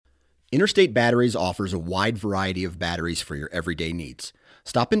Interstate Batteries offers a wide variety of batteries for your everyday needs.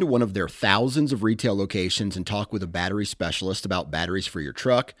 Stop into one of their thousands of retail locations and talk with a battery specialist about batteries for your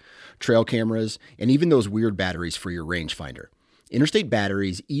truck, trail cameras, and even those weird batteries for your rangefinder. Interstate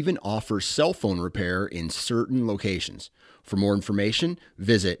Batteries even offers cell phone repair in certain locations. For more information,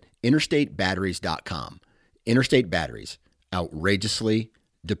 visit interstatebatteries.com. Interstate Batteries, outrageously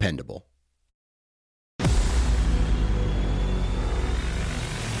dependable.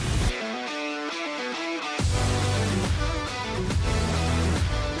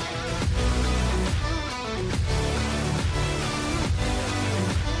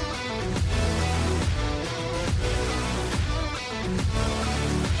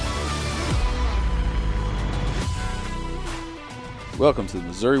 Welcome to the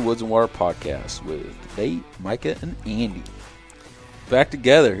Missouri Woods and Water Podcast with Nate, Micah, and Andy. Back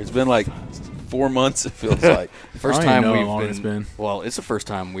together. It's been like 4 months, it feels like. First time we've been. Well, it's the first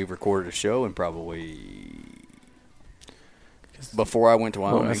time we've recorded a show in probably before I went to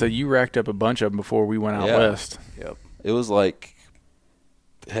Wyoming. Well, I said you racked up a bunch of them before we went out west. Yep. It was like,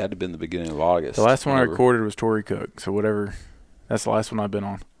 it had to have been the beginning of August. The last one I recorded was Tory Cook, so whatever. That's the last one I've been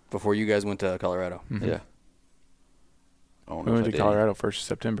on. Before you guys went to Colorado. Mm-hmm. Yeah. We went to Colorado 1st of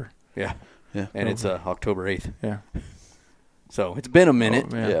September. Yeah. Yeah. And it's October 8th. Yeah. So it's been a minute.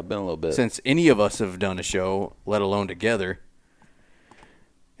 Oh, yeah, been a little bit. Since any of us have done a show, let alone together.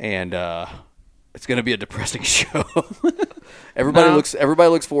 And it's going to be a depressing show. Everybody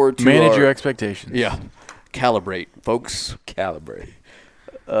looks forward to manage your expectations. Yeah. Calibrate, folks. Calibrate.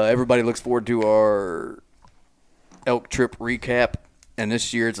 Everybody looks forward to our elk trip recap. And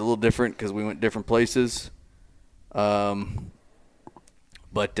this year it's a little different because we went different places. But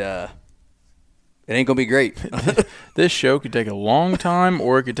it ain't gonna be great. This show could take a long time,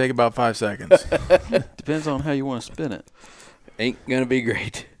 or it could take about 5 seconds. Depends on how you want to spin it. Ain't gonna be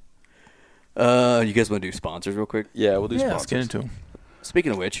great. You guys want to do sponsors real quick? Yeah, we'll do sponsors. Let's get into them.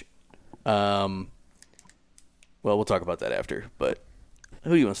 Speaking of which, well, we'll talk about that after. But who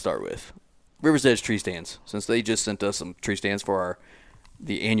do you want to start with? River's Edge Tree Stands, since they just sent us some tree stands for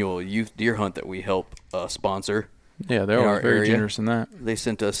the annual youth deer hunt that we help sponsor. Yeah, they're always very generous in that. They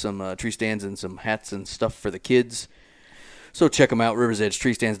sent us some tree stands and some hats and stuff for the kids. So check them out,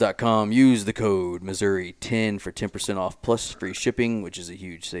 riversedgetreestands.com. Use the code Missouri10 for 10% off plus free shipping, which is a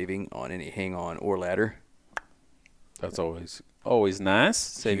huge saving on any hang-on or ladder. That's always nice.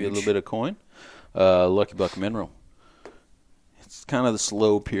 Save you a little bit of coin. Lucky Buck Mineral. It's kind of the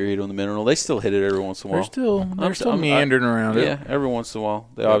slow period on the mineral. They still hit it every once in a while. They're still meandering around it. Yeah, every once in a while.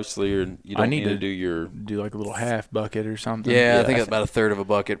 They obviously you don't need to do like a little half bucket or something. Yeah, I think about a third of a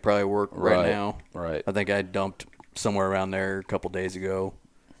bucket probably work right now. Right. I think I dumped somewhere around there a couple days ago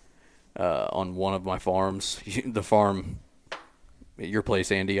on one of my farms. The farm at your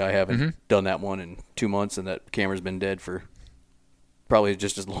place, Andy, I haven't done that one in 2 months, and that camera's been dead for probably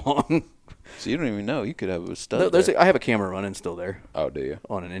just as long. So you don't even know. You could have a stud. I have a camera running still there. Oh, do you?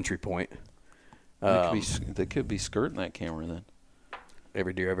 On an entry point. They could be skirting that camera then.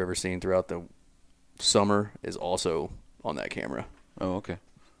 Every deer I've ever seen throughout the summer is also on that camera. Oh, okay.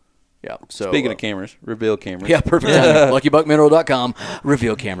 Yeah. So speaking of cameras, reveal cameras. Yeah, perfect timing. LuckyBuckMineral.com.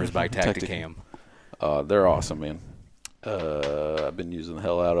 Reveal cameras by Tacticam. They're awesome, man. I've been using the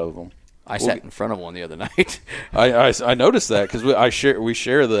hell out of them. I sat in front of one the other night. I noticed that because we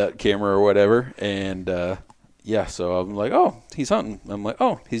share that camera or whatever, and so I'm like, oh, he's hunting. I'm like,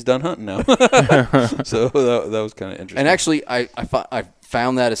 oh, he's done hunting now. So that was kind of interesting. And actually, I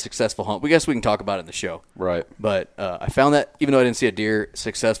found that a successful hunt. We guess we can talk about it in the show, right? But I found that even though I didn't see a deer,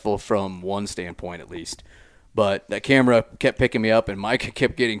 successful from one standpoint at least. But that camera kept picking me up, and Mike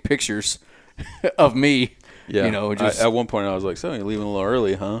kept getting pictures of me. Yeah, at one point I was like, "So you're leaving a little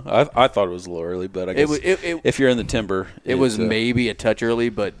early, huh?" I thought it was a little early, but I guess if you're in the timber, it was maybe a touch early,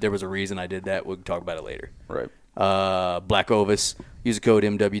 but there was a reason I did that. We'll talk about it later. Right. Black Ovis. Use the code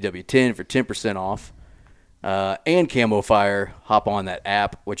MWW10 for 10% off. And Camo Fire. Hop on that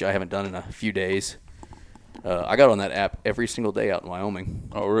app, which I haven't done in a few days. I got on that app every single day out in Wyoming.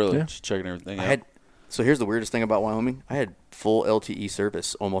 Oh, really? Yeah. Just checking everything out. So here's the weirdest thing about Wyoming. I had full LTE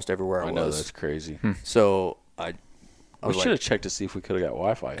service almost everywhere I was. I know, that's crazy. So I we should have checked to see if we could have got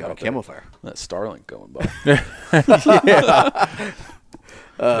Wi-Fi. Got a Camo Fire. That Starlink going by.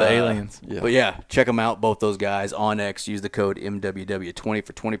 The aliens. Yeah. But yeah, check them out, both those guys. On X, use the code MWW20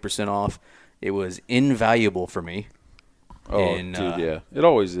 for 20% off. It was invaluable for me. Oh, dude, yeah. It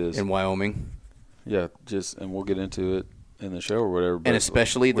always is. In Wyoming. Yeah, and we'll get into it in the show or whatever. And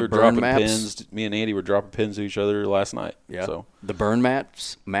especially the burn dropping maps. Pins. Me and Andy were dropping pins to each other last night. Yeah. So the burn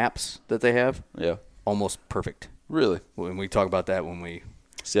maps that they have. Yeah. Almost perfect. Really? When we talk about that when we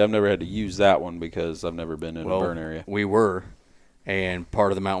See, I've never had to use that one because I've never been in a burn area. We were, and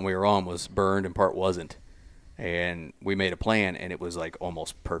part of the mountain we were on was burned and part wasn't. And we made a plan, and it was like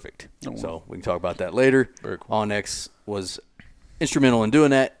almost perfect. Oh, wow. So we can talk about that later. Very cool. Onyx was instrumental in doing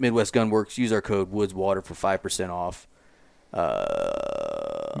that. Midwest Gunworks, use our code WoodsWater for 5% off.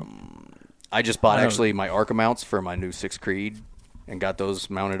 I just bought actually my Arca mounts for my new 6 Creed and got those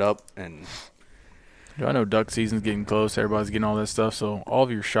mounted up. And I know duck season's getting close. Everybody's getting all this stuff. So all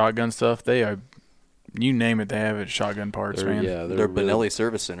of your shotgun stuff, they are, you name it, they have it at Shotgun Parts, man. Yeah, they're Benelli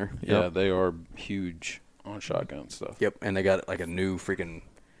Service Center. Yeah, they are huge on shotgun stuff. Yep, and they got like a new freaking.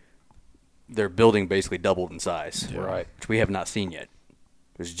 Their building basically doubled in size, right? Which we have not seen yet.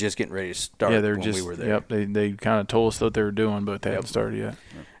 It was just getting ready to start. Yeah, they're when just. We were there. Yep, they kind of told us what they were doing, but they haven't started yet.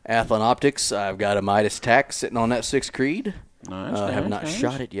 Athlon Optics. I've got a Midas TAC sitting on that 6 Creed. Nice. I have not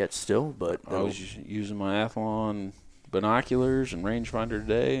shot it yet, still, but I was using my Athlon binoculars and rangefinder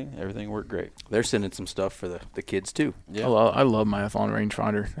today. Everything worked great. They're sending some stuff for the kids too. Yeah, I love my Athlon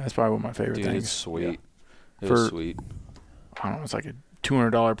rangefinder. That's probably one of my favorite things. It's sweet. Yeah. It was sweet. I don't know, it's like a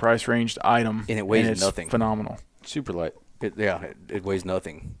 $200 price ranged item, and it weighs it's nothing. Phenomenal. Super light. It weighs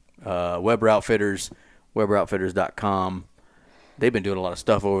nothing. Weber Outfitters, WeberOutfitters.com. They've been doing a lot of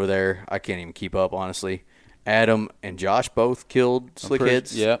stuff over there. I can't even keep up, honestly. Adam and Josh both killed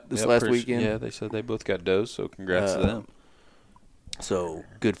slickheads this last weekend. Yeah, they said they both got does, so congrats to them. So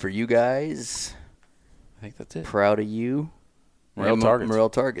good for you guys. I think that's it. Proud of you. Morel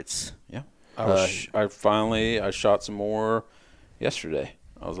Targets. Yeah. I shot some more yesterday.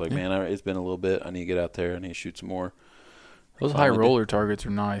 I was like, man, it's been a little bit. I need to get out there. I need to shoot some more. Those high roller targets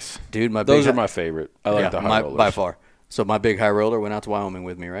are nice. Dude, those are my favorite. I like the high rollers. By far. So my big high roller went out to Wyoming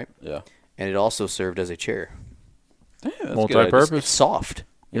with me, right? Yeah. And it also served as a chair. Yeah, that's multi-purpose. It's soft.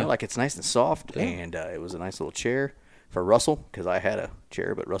 You know, like it's nice and soft. Yeah. And it was a nice little chair for Russell because I had a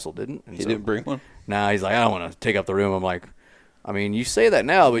chair, but Russell didn't. And he didn't bring one? Nah, he's like, I don't want to take up the room. I'm like, I mean, you say that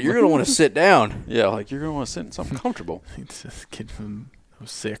now, but you're going to want to sit down. Yeah, like you're going to want to sit in something comfortable. It's just kid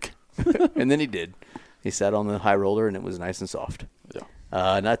was sick. And then he did. He sat on the high roller, and it was nice and soft. Yeah.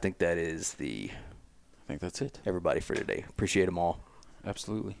 And I think that is I think that's it. Everybody for today. Appreciate them all.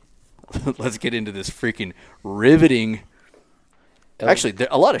 Absolutely. Let's get into this freaking riveting. Actually,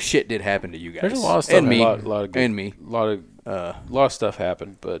 a lot of shit did happen to you guys. There's a lot of stuff. And me. A lot of good, and me. A lot of stuff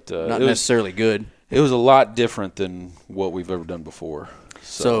happened, but not necessarily good. It was a lot different than what we've ever done before.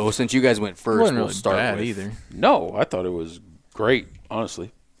 So since you guys went first, it wasn't we'll really start bad with either. No, I thought it was great,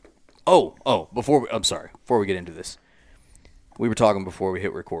 honestly. Before we get into this, we were talking before we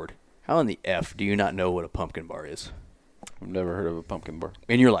hit record. How in the F do you not know what a pumpkin bar is? I've never heard of a pumpkin bar.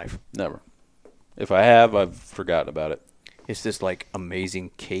 In your life? Never. If I have, I've forgotten about it. It's this like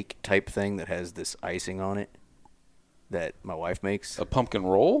amazing cake type thing that has this icing on it that my wife makes. A pumpkin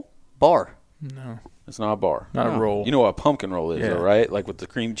roll? Bar. No. It's not a bar. Not a roll. You know what a pumpkin roll is, though, right? Like with the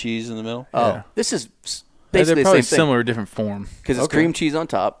cream cheese in the middle? Yeah. This is They're basically probably the same similar, different form. because it's cream cheese on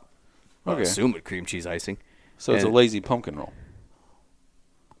top. I Okay. assume with cream cheese icing. So it's a lazy pumpkin roll.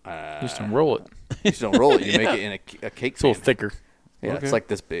 Just don't roll it. You just don't roll it. You make it in a cake. It's a little pan. thicker. Yeah, Okay. it's like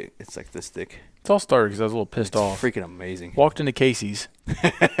this big. It's like this thick. It's all started because I was a little pissed It's off. freaking amazing. Walked into Casey's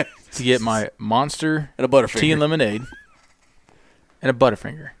to get my Monster And a Butterfinger. tea and lemonade and a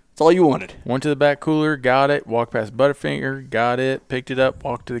Butterfinger. That's all you wanted. Went to the back cooler, got it, walked past Butterfinger, got it, picked it up,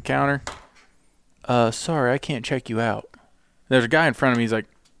 walked to the counter. Sorry, I can't check you out. There's a guy in front of me. He's like,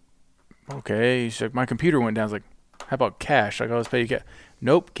 okay. He's like, my computer went down. I was like, how about cash? Like, I'll just pay you cash.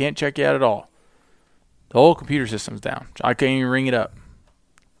 Nope, can't check you out at all. The whole computer system's down. I can't even ring it up.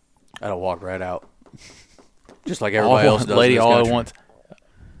 I'd have walked right out. Just like everybody else does. Lady, in this all I country. want,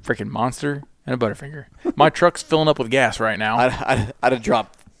 freaking Monster and a Butterfinger. My truck's filling up with gas right now. I'd have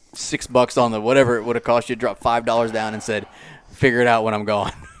dropped $6 on the whatever it would have cost you. Drop $5 down and said, "Figure it out when I'm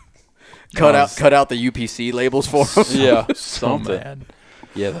gone." cut out the UPC labels for him. Yeah, so something. mad.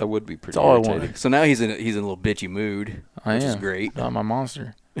 Yeah, that would be pretty That's all I irritating. wanted. So now he's in a little bitchy mood, which is great. Not my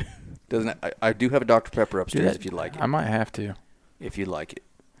Monster. Doesn't I do have a Dr Pepper upstairs if you'd like it. I might have to. If you'd like it.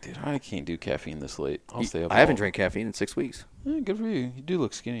 Dude, I can't do caffeine this late. I'll stay up. I haven't drank caffeine in 6 weeks. Yeah, good for you. You do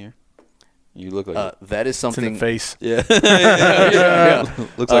look skinnier. You look like that is It's in something. the face. yeah. Yeah.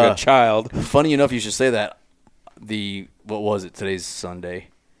 Looks like a child. Funny enough, you should say that. What was it? Today's Sunday.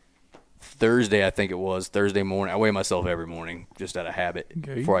 Thursday, I think it was. Thursday morning. I weigh myself every morning just out of habit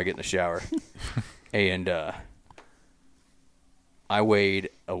before I get in the shower. And I weighed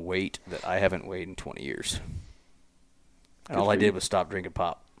a weight that I haven't weighed in 20 years. And all I did was stop drinking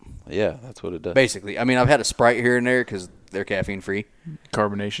pop. Yeah, that's what it does. Basically. I mean, I've had a Sprite here and there because they're caffeine-free.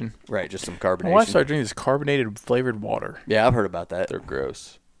 Carbonation. Right, just some carbonation. My wife started drinking this carbonated flavored water. Yeah, I've heard about that. They're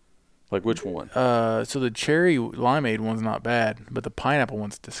gross. Like which one? So the cherry limeade one's not bad, but the pineapple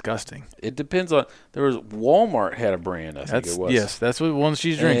one's disgusting. It depends on. There was Walmart had a brand. I think it was. Yes, that's what one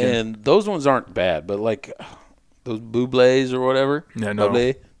she's drinking. And those ones aren't bad, but like those Bublés or whatever. Yeah, no.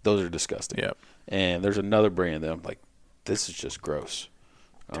 Bublé, those are disgusting. Yep. And there's another brand that I'm like, this is just gross.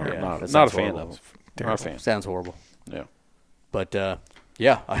 I'm Yeah, not that a sounds fan horrible. of them. Not a fan. Sounds horrible. Yeah. But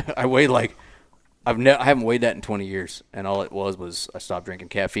yeah, I weighed like I haven't weighed that in 20 years, and all it was I stopped drinking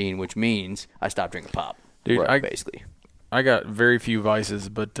caffeine, which means I stopped drinking pop. Dude, basically. I got very few vices,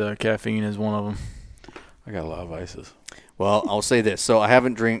 but caffeine is one of them. I got a lot of vices. Well, I'll say this. So I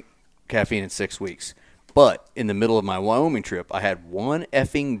haven't drank caffeine in 6 weeks. But in the middle of my Wyoming trip, I had one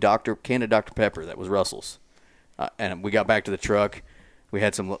effing can of Dr. Pepper that was Russell's. And we got back to the truck. We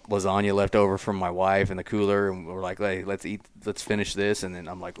had some lasagna left over from my wife in the cooler, and we were like, hey, let's finish this. And then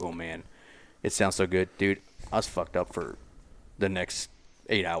I'm like, oh, man, it sounds so good. Dude, I was fucked up for the next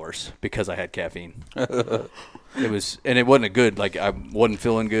 8 hours because I had caffeine. It wasn't good. Like, I wasn't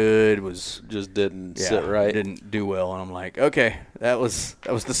feeling good. It was just didn't sit right. Didn't do well, and I'm like, okay, that was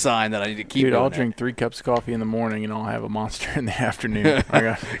the sign that I need to keep. Dude, doing I'll that. drink 3 cups of coffee in the morning, and I'll have a Monster in the afternoon.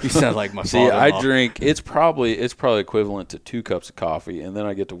 You sound like my See, father-in-law. I drink. It's probably equivalent to 2 cups of coffee, and then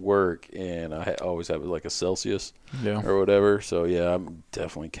I get to work, and I always have like a Celsius or whatever. So yeah, I'm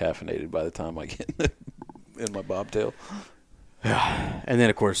definitely caffeinated by the time I get in my bobtail. And then,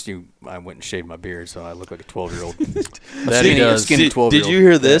 of course, I went and shaved my beard, so I look like a 12-year-old. Skinny 12-year-old. Did you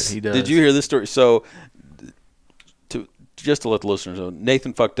hear this? Yeah, he does. Did you hear this story? So, just to let the listeners know,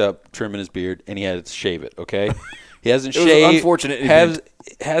 Nathan fucked up trimming his beard, and he had to shave it. Okay, he hasn't It was shaved. an unfortunate event.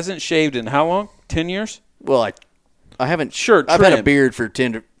 Hasn't shaved in how long? 10 years? Well, I haven't. Sure, I've had a trimmed. beard for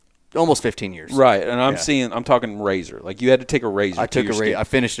almost 15 years. Right, and I'm talking razor. Like you had to take a razor. I took your a skin. razor. I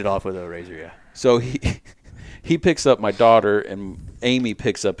finished it off with a razor. Yeah. So he picks up my daughter, and Amy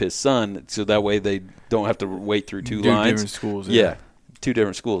picks up his son, so that way they don't have to wait through two lines. Different schools. Yeah, 2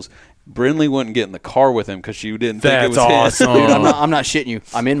 different schools. Brindley wouldn't get in the car with him because she didn't think it was That's him. awesome. Dude, I'm not shitting you.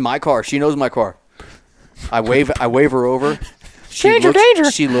 I'm in my car. She knows my car. I wave her over.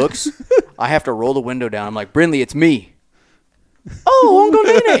 Danger. She looks. I have to roll the window down. I'm like, Brindley, it's me. Oh, Uncle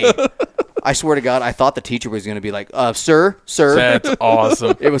Nene. I swear to God, I thought the teacher was going to be like, sir. That's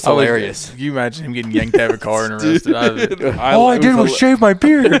awesome. It was hilarious. Can you imagine him getting yanked out of a car and arrested? All I did was shave my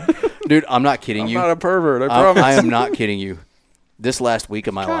beard. Dude, I'm not kidding you. I'm not a pervert, I promise. I am not kidding you. This last week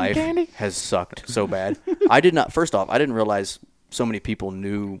of my life has sucked so bad. First off, I didn't realize so many people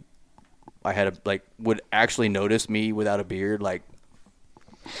knew I had would actually notice me without a beard. Like,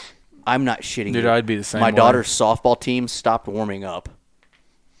 I'm not shitting Dude, you. I'd be the same My way. daughter's softball team stopped warming up.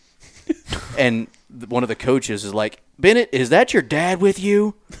 And one of the coaches is like, Bennett, is that your dad with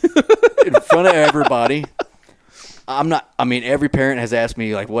you? In front of everybody. Every parent has asked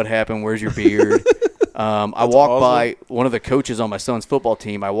me, like, what happened? Where's your beard? I walked by one of the coaches on my son's football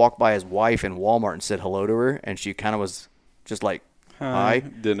team. I walked by his wife in Walmart and said hello to her, and she kind of was just like, hi.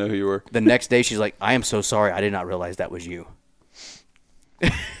 Didn't know who you were. The next day, she's like, I am so sorry. I did not realize that was you.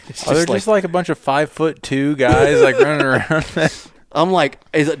 They're just like a bunch of 5'2" guys like running around. I'm like,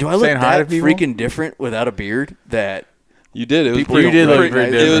 do I look Saying hi that to people? freaking different without a beard? That You did. It was People pretty. don't look pretty- very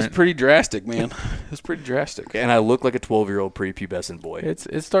It was different. pretty drastic, man. It was pretty drastic. and I look like a 12-year-old prepubescent boy. It's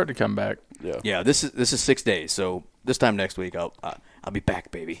starting to come back. Yeah. Yeah, this is 6 days. So this time next week, I'll be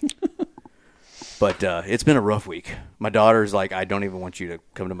back, baby. But it's been a rough week. My daughter's like, I don't even want you to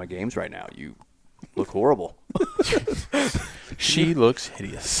come to my games right now. You look horrible. She looks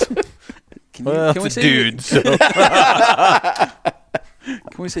hideous. Can Well, we it's say a dude. So.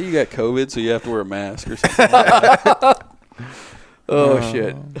 Can we say you got COVID, so you have to wear a mask or something? Oh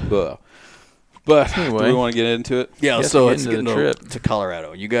shit. But Anyway. do we want to get into it? Yeah. Guess So we get it's into the getting trip. to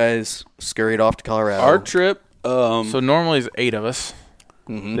Colorado. You guys scurried off to Colorado. Our trip. So normally it's 8 of us.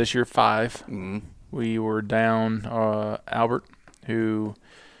 Mhm. This year 5. Mhm. We were down Albert, who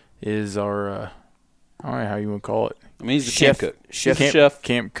is our I don't know how you would call it. I mean, he's the Chef. camp cook. Chef.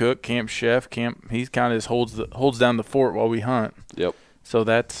 Camp cook, camp chef, camp. He's kind of holds down the fort while we hunt. Yep. So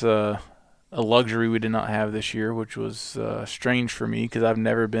that's a luxury we did not have this year, which was strange for me because I've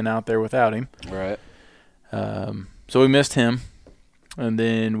never been out there without him. Right. So we missed him, and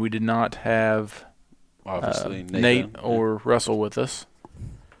then we did not have Obviously, Nathan. Nate or Russell with us.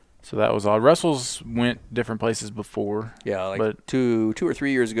 So that was odd. Russell's went different places before. Yeah, like But- 2 or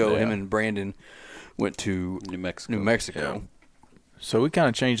 3 years ago, Yeah. him and Brandon went to New Mexico. New Mexico. So we kind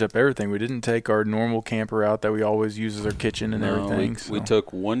of changed up everything. We didn't take our normal camper out that we always use as our kitchen and everything. We so.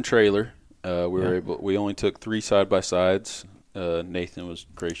 took one trailer. Were Yeah. able. We only took 3 side by sides. Nathan was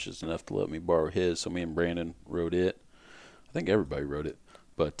gracious enough to let me borrow his, so me and Brandon rode it. I think everybody rode it.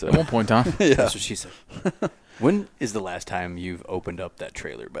 But at one point in time. yeah. That's what she said. When is the last time you've opened up that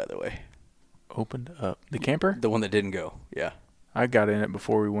trailer, by the way? Opened up the camper? The one that didn't go. Yeah. I got in it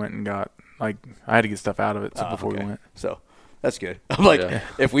before we went and got, like, I had to get stuff out of it before we went. So that's good. I'm like,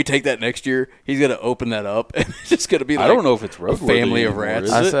 if we take that next year, he's gonna open that up, and it's just gonna be like, I don't know if it's a roadworthy family of anymore, rats.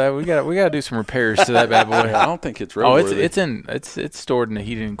 is I it? said we got to do some repairs to that bad boy. I don't think it's roadworthy. It's stored in a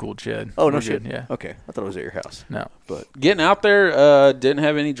heated and cooled shed. Oh, no We're shit. good, yeah. Okay, I thought it was at your house. No. But getting out there, didn't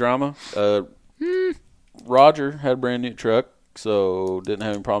have any drama. Roger had a brand new truck, so didn't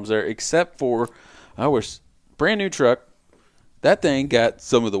have any problems there, except for brand new truck. That thing got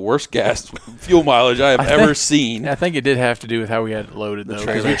some of the worst gas fuel mileage I have ever seen. I think it did have to do with how we had it loaded, though,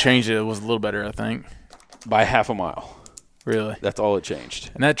 because we changed it. It was a little better, I think. By half a mile. Really? That's all it changed.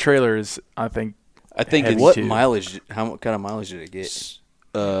 And that trailer is, I think it's What too. mileage? What kind of mileage did it get?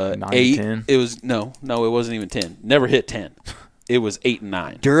 9 8. 10. It was no, it wasn't even 10. Never hit 10. It was 8 and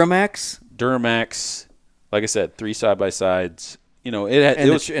 9. Duramax Duramax, like I said, 3 side by sides. You know, it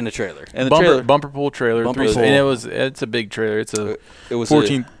was in the trailer. and the trailer. Bumper pull trailer. Bumper 3 pull. And it's a big trailer. It's a It was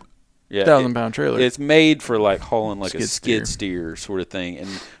 14,000 pound trailer. It's made for like hauling like a Skid skid steer sort of thing, and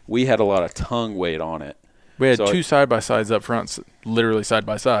we had a lot of tongue weight on it. We had So 2 side by sides up front, literally side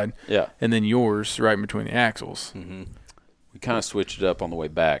by side. Yeah, And then yours right in between the axles. Mm-hmm. we kind of switched it up on the way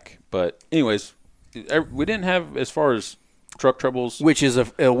back. But anyways, we didn't have, as far as truck troubles. Which is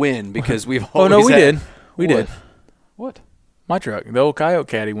a win because we've Oh, always no, we had, did. We did. What? My truck. The old Coyote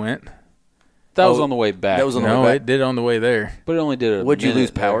Caddy went. That was on the way back. that was on the way No, back. it did on the way there. but it only did a Would you minute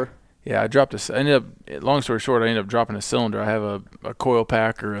lose power? there. Yeah, I dropped long story short, I ended up dropping a cylinder. I have a coil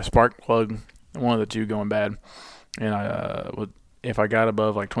pack or a spark plug, one of the two going bad. And if I got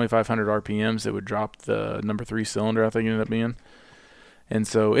above like 2,500 RPMs, it would drop the number 3 cylinder, I think it ended up being. And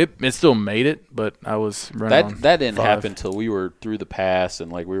so it still made it, but I was running on That didn't 5. happen until we were through the pass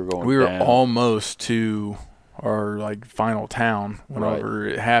and like we were going We were down. almost to our like final town whenever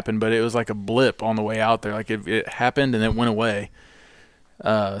it happened, but it was like a blip on the way out there. Like it happened and it went away.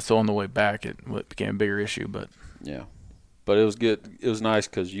 So on the way back, it became a bigger issue. But Yeah. But it was good. It was nice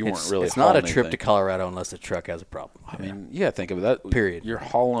because you weren't really It's not a hauling trip anything. to Colorado unless the truck has a problem. I mean, think of that. Period. You're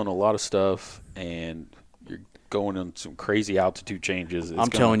hauling a lot of stuff, and you're going on some crazy altitude changes. I'm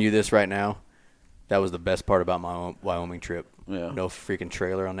telling you this right now. That was the best part about my Wyoming trip. Yeah. No freaking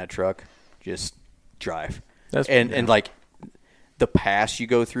trailer on that truck. Just drive. That's And like the pass you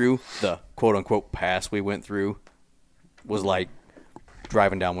go through, the quote unquote pass we went through, was like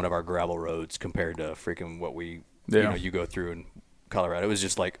driving down one of our gravel roads compared to freaking what you go through in Colorado. It was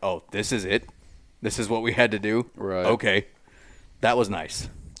just like, oh, this is it. This is what we had to do. Right. Okay. That was nice.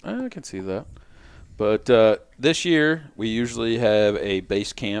 I can see that. But this year, we usually have a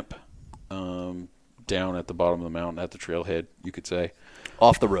base camp down at the bottom of the mountain at the trailhead, you could say.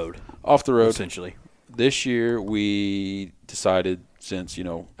 Off the road. Off the road. Essentially. This year, we decided, since,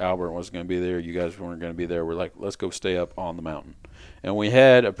 Albert wasn't going to be there, you guys weren't going to be there, we're like, let's go stay up on the mountain. And we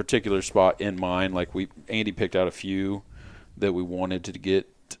had a particular spot in mind. Like Andy picked out a few that we wanted to get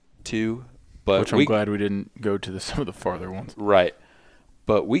to. But which I'm glad we didn't go to some of the farther ones. Right.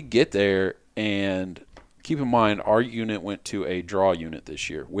 But we get there, and keep in mind, our unit went to a draw unit this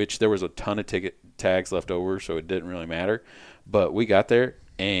year, which there was a ton of tags left over, so it didn't really matter. But we got there,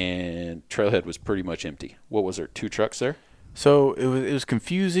 and Trailhead was pretty much empty. What was there, 2 trucks there? So it was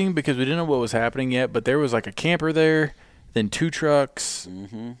confusing because we didn't know what was happening yet, but there was like a camper there, then 2 trucks,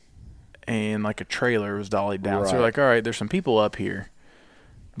 and like a trailer was dollied down. So we're like, all right, there's some people up here,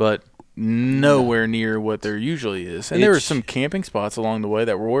 but nowhere near what there usually is. And there were some camping spots along the way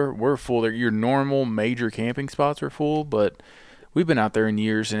that were full. Your normal major camping spots were full, but we've been out there in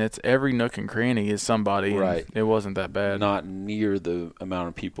years, and it's every nook and cranny is somebody. Right. And it wasn't that bad. Not near the amount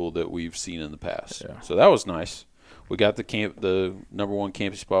of people that we've seen in the past. Yeah. So that was nice. We got the number 1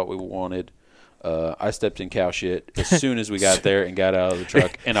 camping spot we wanted. I stepped in cow shit as soon as we got there and got out of the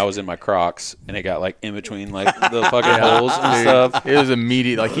truck, and I was in my Crocs, and it got like in between like the fucking holes and stuff. It was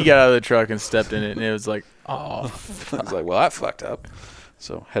immediate. Like he got out of the truck and stepped in it, and it was like, oh. I was like, well, I fucked up.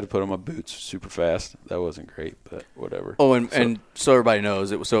 So had to put on my boots super fast. That wasn't great, but whatever. Oh, and so everybody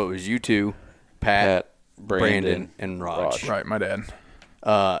knows, it was you two, Pat, Brandon, and Raj. Right, my dad.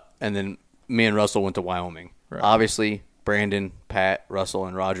 And then me and Russell went to Wyoming. Right. Obviously, Brandon, Pat, Russell,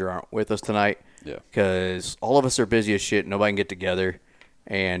 and Roger aren't with us tonight. Yeah. Because all of us are busy as shit. Nobody can get together.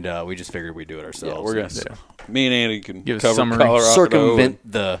 And we just figured we'd do it ourselves. Yeah, we're gonna. Me and Andy can Give us cover a summary. Colorado.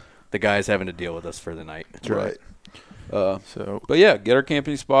 circumvent the guys having to deal with us for the night. That's right. So, But yeah, get our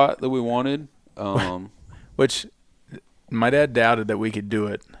camping spot that we wanted. which my dad doubted that we could do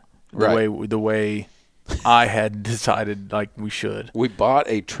it the way I had decided like we should. We bought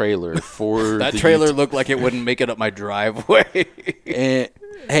a trailer for that trailer looked like it wouldn't make it up my driveway. And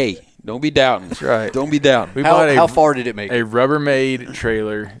hey, don't be doubting. That's right. Don't be doubting. We bought How far did it make a it? Rubbermaid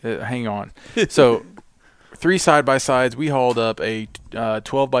trailer. Hang on. So 3 side-by-sides. We hauled up a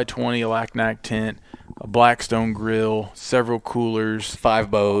 12 by 20 Alaknak tent, a Blackstone grill, several coolers,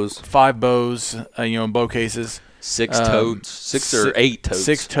 5 bows, bow cases. 6 totes, 6 or 8 totes.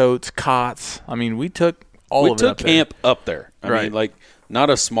 6 totes, cots. I mean, we took all of it up We took camp up there. I Right. mean, like,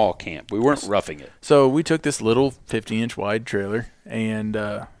 not a small camp. We weren't roughing it. So we took this little 50-inch wide trailer, and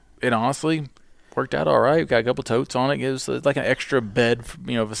it honestly worked out all right. We got a couple totes on it. It was like an extra bed,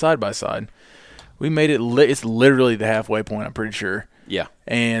 of a side-by-side. We made it it's literally the halfway point, I'm pretty sure. Yeah.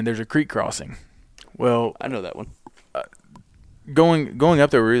 And there's a creek crossing. Well, I know that one. Going up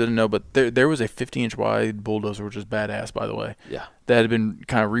there, we really didn't know, but there was a 50-inch wide bulldozer, which is badass, by the way. Yeah. That had been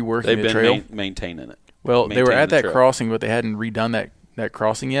kind of reworking They've the been trail. maintaining it. Well, they were at that trail. crossing, but they hadn't redone that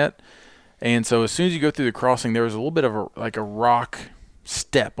crossing yet. And so as soon as you go through the crossing, there was a little bit of a rock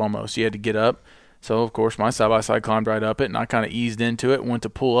step almost. You had to get up. So, of course, my side-by-side climbed right up it, and I kind of eased into it, went to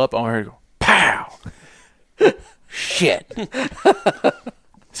pull up. I heard it go, pow! Shit.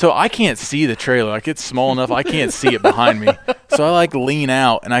 So I can't see the trailer. Like, it's small enough, I can't see it behind me. So I, lean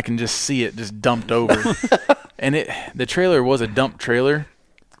out, and I can just see it just dumped over. And the trailer was a dump trailer,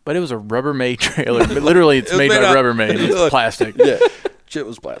 but it was a Rubbermaid trailer. But literally, it's made by Rubbermaid. It's plastic. Yeah. Shit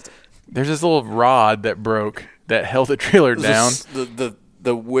was plastic. There's this little rod that broke that held the trailer down.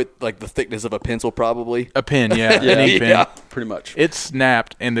 The width, like the thickness of a pencil, probably. A pin, yeah. An ink pen. Yeah, pretty much. It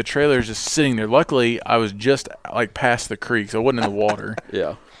snapped, and the trailer is just sitting there. Luckily, I was just past the creek, so it wasn't in the water.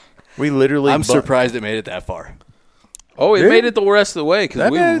 Yeah. We literally. I'm surprised it made it that far. Oh, it made it the rest of the way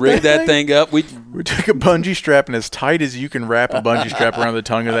because we rigged that thing up. We took a bungee strap, and as tight as you can wrap a bungee strap around the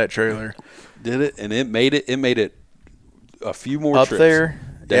tongue of that trailer. Did it, and it made it a few more up trips. There.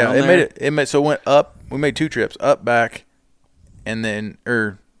 Down yeah, there. it made so it went up. We made 2 trips, up, back, and then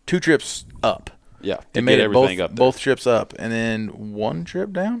 2 trips up. Yeah, it made it both trips up, and then 1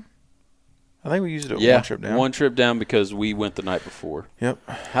 trip down. I think we used it 1 trip down. 1 trip down because we went the night before. Yep.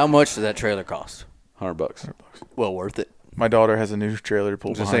 How much did that trailer cost? $100. Well worth it. My daughter has a new trailer to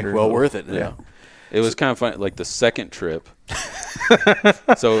pull behind her. Well worth it. Yeah. It was kind of funny. Like the second trip.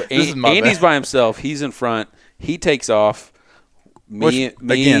 So Andy's by himself. He's in front. He takes off.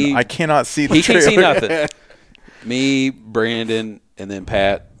 Again, I cannot see the trailer. He can't see nothing. Me, Brandon, and then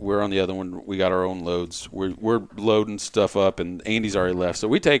Pat, we're on the other one. We got our own loads. We're loading stuff up, and Andy's already left. So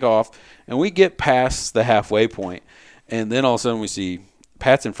we take off, and we get past the halfway point, and then all of a sudden we see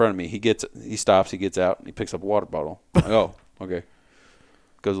Pat's in front of me. He stops, he gets out, and he picks up a water bottle. I'm like, oh, okay.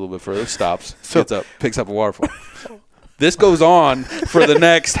 Goes a little bit further, stops, gets up, picks up a water bottle. This goes on for the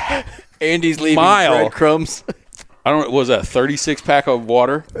next Andy's leaving mile. breadcrumbs. I don't know, was that a 36-pack of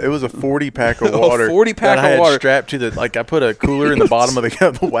water? It was a 40-pack of water. 40-pack that I of had water. strapped to the, I put a cooler in the bottom of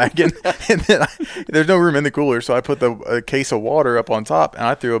the wagon, and then there's no room in the cooler, so I put a case of water up on top, and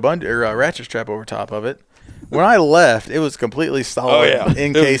I threw a ratchet strap over top of it. When I left, it was completely solid,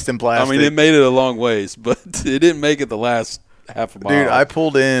 encased in plastic. I mean, it made it a long ways, but it didn't make it the last half a mile. Dude, I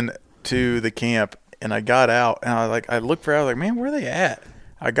pulled in to the camp, and I got out, and I looked for, I was like, man, where are they at?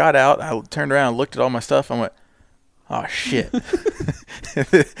 I got out, I turned around and looked at all my stuff, and I went, oh, shit.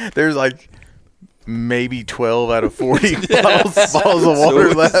 There's maybe 12 out of 40 bottles of water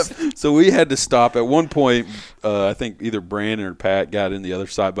left. So we had to stop. At one point, I think either Brandon or Pat got in the other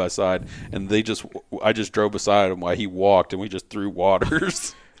side by side, and I just drove beside him while he walked, and we just threw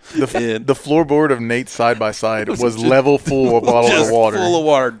waters. The floorboard of Nate's side-by-side was level full of bottles of water. Full of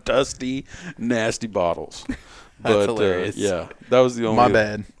water, dusty, nasty bottles. That's hilarious. Yeah, that was the only. My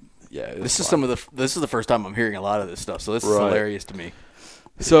bad. Yeah, this is the first time I'm hearing a lot of this stuff, so this is hilarious to me.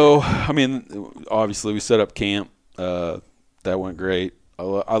 So, I mean, obviously we set up camp. That went great.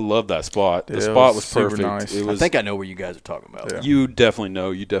 I love that spot. The spot was perfect. Nice. I think I know where you guys are talking about. Yeah. You definitely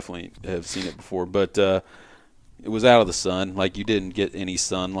know. You definitely have seen it before. But it was out of the sun. You didn't get any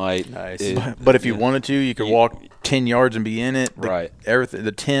sunlight. Nice. But if you wanted to, you could walk 10 yards and be in it. Right. Everything,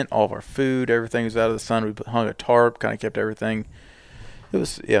 the tent, all of our food, everything was out of the sun. We hung a tarp, kind of kept everything. It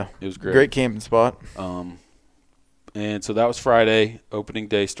was great. Great camping spot. And so that was Friday. Opening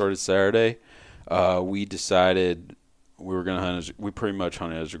day started Saturday. We decided we were going to hunt. We pretty much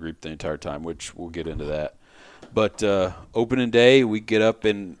hunted as a group the entire time, which we'll get into that. But opening day, we get up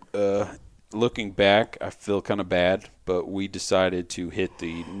and looking back, I feel kind of bad, but we decided to hit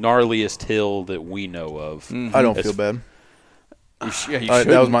the gnarliest hill that we know of. Mm-hmm. I don't feel bad.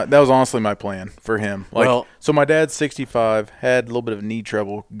 That was honestly my plan for him. So my dad's 65, had a little bit of knee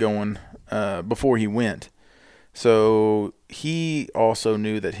trouble going before he went. So he also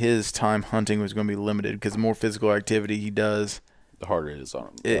knew that his time hunting was going to be limited because the more physical activity he does, the harder it is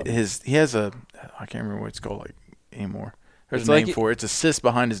on him. He has I can't remember what it's called like anymore. There's a name for it. It's a cyst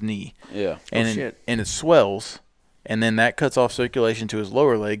behind his knee. Yeah. And it swells, and then that cuts off circulation to his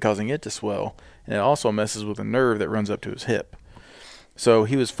lower leg, causing it to swell. And it also messes with a nerve that runs up to his hip. So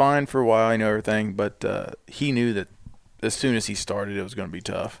he was fine for a while, I know everything, but he knew that as soon as he started, it was going to be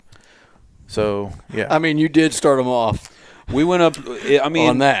tough. So, yeah. I mean, you did start him off. We went up,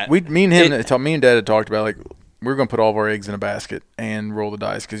 on that. Me and Dad had talked about, like, we're going to put all of our eggs in a basket and roll the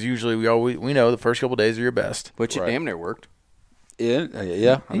dice because usually we know the first couple of days are your best. Which it damn near worked.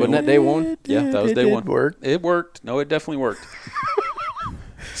 Yeah. Wasn't that day one? Yeah, that was day one. It worked. No, it definitely worked.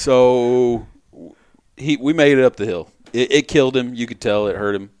 So we made it up the hill. It killed him. You could tell it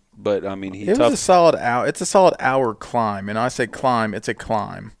hurt him. But, I mean, it was a solid hour. It's a solid hour climb. And I say climb, it's a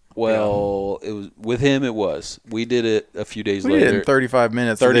climb. Well, it was with him. It was. We did it a few days later. We did it in 35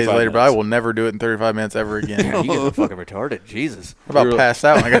 minutes. 2 days later, but I will never do it in 35 minutes ever again. You get fucking retarded. Jesus. How about passed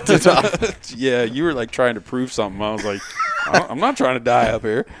out when I got to the top? Yeah, you were like trying to prove something. I was like, I'm not trying to die up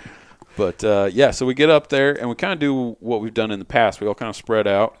here. But so we get up there and we kind of do what we've done in the past. We all kind of spread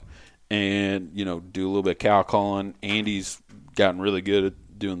out and do a little bit of cow calling. Andy's gotten really good at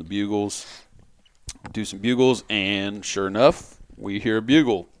doing the bugles. Do some bugles, and sure enough, we hear a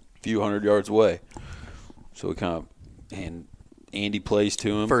bugle few hundred yards away. So we and Andy plays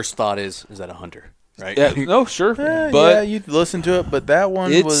to him. First thought is that a hunter? Right? Yeah, no, sure. But yeah, you'd listen to it, but that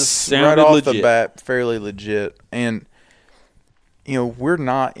one was right off the bat fairly legit. And, we're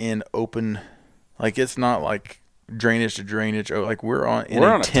not in open, like it's not like drainage to drainage. Like we're on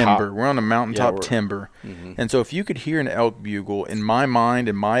timber. We're on a mountaintop timber. Mm-hmm. And so if you could hear an elk bugle, in my mind,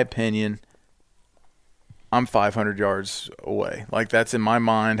 in my opinion, I'm 500 yards away. Like that's in my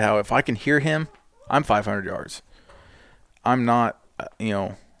mind how if I can hear him, I'm 500 yards. I'm not,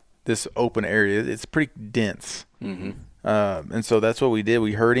 this open area. It's pretty dense. Mm-hmm. And so that's what we did.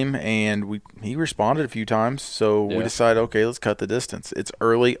 We heard him, and he responded a few times. So we decided, okay, let's cut the distance. It's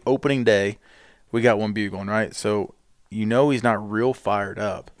early, opening day. We got one bugling, right? So he's not real fired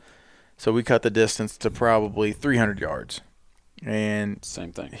up. So we cut the distance to probably 300 yards. And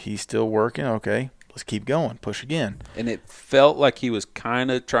same thing. He's still working. Okay. Let's keep going. Push again. And it felt like he was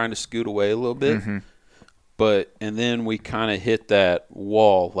kind of trying to scoot away a little bit. Mm-hmm. And then we kind of hit that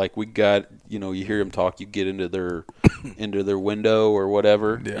wall. Like we got, you hear him talk, you get into their window or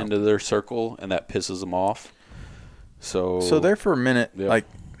whatever, into their circle, and that pisses them off. So there for a minute, like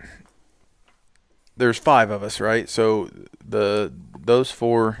there's 5 of us, right? So those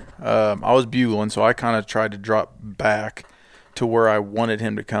 4, I was bugling, so I kind of tried to drop back to where I wanted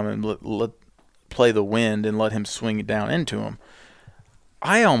him to come and let play the wind and let him swing it down into him.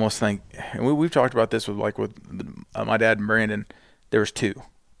 I almost think, and we've talked about this with my dad and Brandon, there was 2.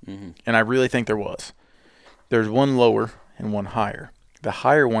 Mm-hmm. And I really think there was. There's one lower and one higher. The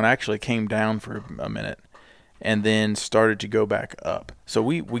higher one actually came down for a minute and then started to go back up. So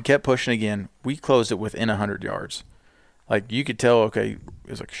we kept pushing again. We closed it within 100 yards. Like you could tell, okay, it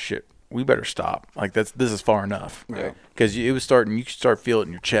was like, shit, we better stop. Like this is far enough. Right. Because it was starting, you could start feeling it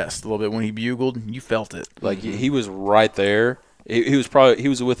in your chest a little bit. When he bugled, you felt it. Like he was right there. He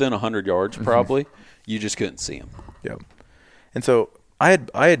was within 100 yards probably. Mm-hmm. You just couldn't see him. Yep. And so I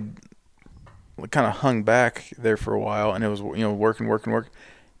had kind of hung back there for a while, and it was working.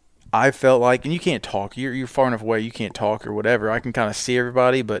 I felt like, and you can't talk. You're far enough away, you can't talk or whatever. I can kind of see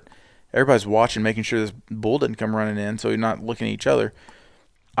everybody, but everybody's watching, making sure this bull didn't come running in, so you're not looking at each other.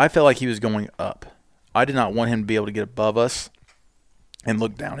 I felt like he was going up. I did not want him to be able to get above us and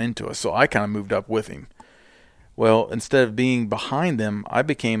look down into us, so I kind of moved up with him. Well, instead of being behind them, I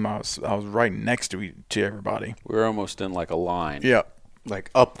was right next to everybody. We were almost in like a line. Yeah.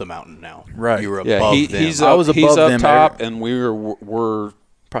 Like up the mountain now. Right. You were above them. I was above them. Top, and we were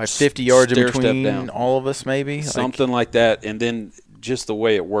probably 50 yards in between all of us, maybe. Something like that. And then just the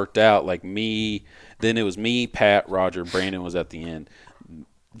way it worked out, like then it was me, Pat, Roger, Brandon was at the end.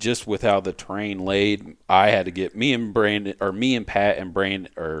 Just with how the terrain laid, I had to get me and Pat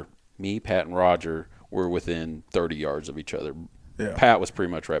and Roger were within 30 yards of each other. Yeah. Pat was pretty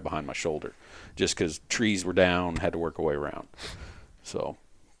much right behind my shoulder just because trees were down, had to work our way around. So,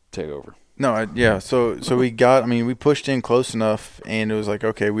 take over. No, yeah. So we pushed in close enough, and it was like,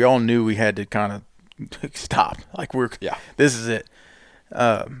 okay, we all knew we had to kind of stop. Like this is it.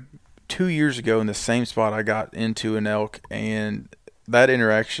 2 years ago in the same spot, I got into an elk, and that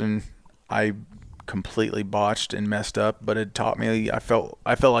interaction I completely botched and messed up, but it taught me. I felt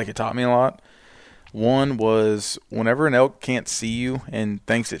like it taught me a lot. One was whenever an elk can't see you and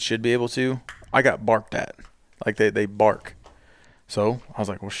thinks it should be able to, I got barked at. Like they bark. So I was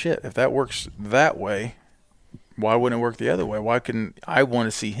like, well, shit, if that works that way, why wouldn't it work the other way? Why couldn't I want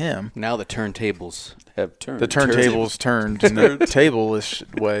to see him? Now the turntables have turned. The turntables turned in the table-ish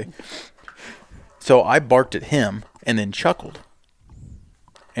way. So I barked at him and then chuckled.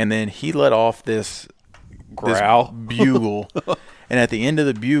 And then he let off this Growl. bugle. And at the end of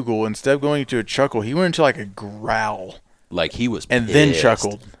the bugle, instead of going into a chuckle, he went into like a growl. Like he was and pissed. then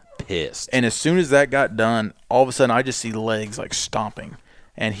chuckled. Pissed. And as soon as that got done, all of a sudden I just see legs like stomping.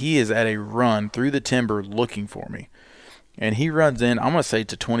 And he is at a run through the timber looking for me. And he runs in, I'm going to say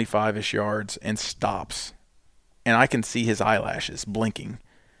to 25-ish yards, and stops. And I can see his eyelashes blinking.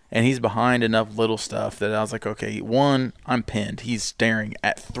 And he's behind enough little stuff that I was like, okay, one, I'm pinned. He's staring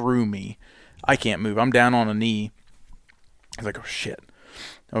through me. I can't move. I'm down on a knee. I was like, oh, shit.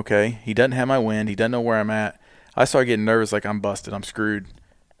 Okay, he doesn't have my wind. He doesn't know where I'm at. I start getting nervous like I'm busted. I'm screwed.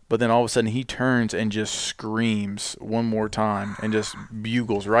 But then all of a sudden he turns and just screams one more time and just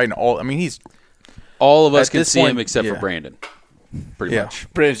bugles right in all. I mean, he's all of us can see him except for Brandon. Pretty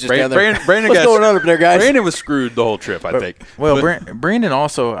much. Brandon's just down there. Brandon What's going on up there, guys? Brandon was screwed the whole trip, I think. Well, Brandon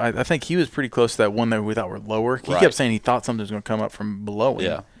also, I think he was pretty close to that one that we thought were lower. He kept saying he thought something was going to come up from below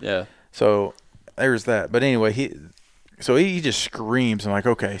him. Yeah. So there's that. But anyway, he just screams. I'm like,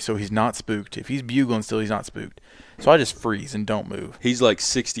 okay, so he's not spooked. If he's bugling still, he's not spooked. So I just freeze and don't move. He's like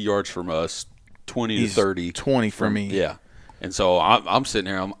 60 yards from us, 20 to 30. 20 from me. Yeah. And so I'm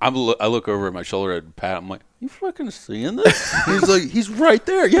sitting here. I look over at my shoulder at Pat. I'm like, you fucking seeing this? He's like, he's right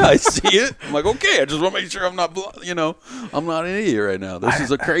there. Yeah, I see it. I'm like, okay. I just want to make sure I'm not, I'm not an idiot right now. This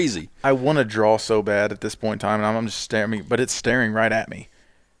is crazy. I want to draw so bad at this point in time, and I'm just staring, but it's staring right at me.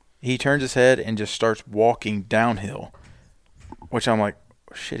 He turns his head and just starts walking downhill, which I'm like,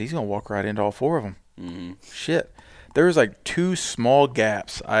 shit, he's going to walk right into all four of them. Mm-hmm. Shit. There was like two small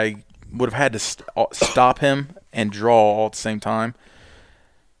gaps. I would have had to stop him and draw all at the same time.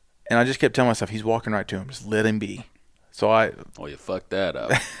 And I just kept telling myself, he's walking right to him. Just let him be. So you fucked that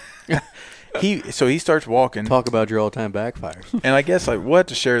up. he starts walking. Talk about your all-time backfires. And I guess we'll have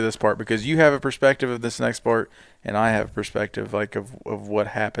to share this part because you have a perspective of this next part, and I have a perspective of what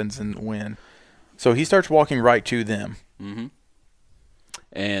happens and when. So he starts walking right to them. Mm-hmm.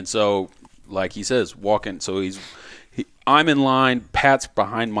 And so, like he says, walking. So I'm in line. Pat's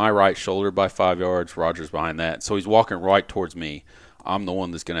behind my right shoulder by 5 yards. Roger's behind that. So he's walking right towards me. I'm the one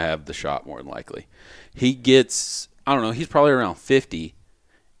that's going to have the shot more than likely. He gets, I don't know, he's probably around 50.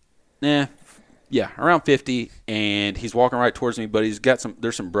 Around 50, and he's walking right towards me, but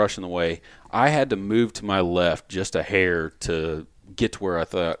there's some brush in the way. I had to move to my left just a hair to get to where I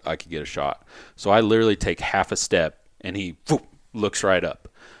thought I could get a shot. So I literally take half a step, and he looks right up.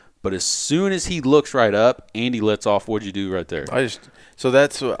 But as soon as he looks right up, Andy lets off. What'd you do right there?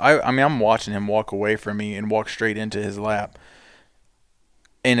 I'm watching him walk away from me and walk straight into his lap.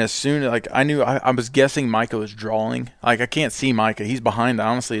 And as soon as, I knew, I was guessing Micah was drawing. I can't see Micah. He's behind,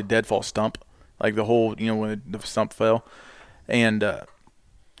 honestly, a deadfall stump. The whole, when the stump fell. And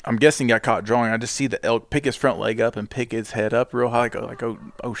I'm guessing got caught drawing. I just see the elk pick his front leg up and pick his head up real high.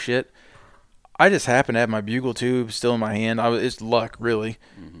 Oh, shit. I just happened to have my bugle tube still in my hand. It's luck, really.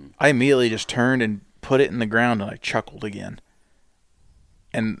 Mm-hmm. I immediately just turned and put it in the ground, and I chuckled again.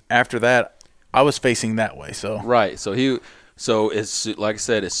 And after that, I was facing that way. So right. So it's like I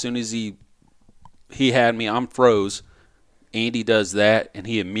said, as soon as he had me, I'm froze. Andy does that, and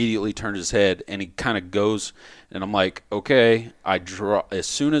he immediately turns his head, and he kind of goes, and I'm like, okay. I draw. As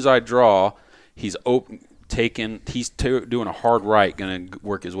soon as I draw, he's doing a hard right, going to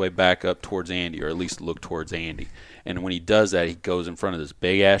work his way back up towards Andy, or at least look towards Andy. And when he does that, he goes in front of this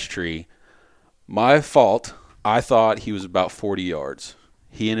big-ass tree. My fault. I thought he was about 40 yards.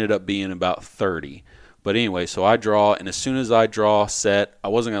 He ended up being about 30. But anyway, so I draw, and as soon as I draw, set, I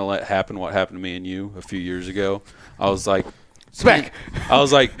wasn't going to let happen what happened to me and you a few years ago. I was like, smack. I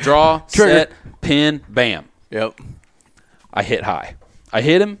was like, draw, set, pin, bam. Yep. I hit high. I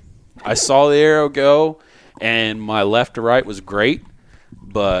hit him. I saw the arrow go, and my left to right was great,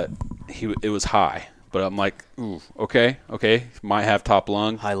 but it was high. But I'm like, ooh, okay, might have top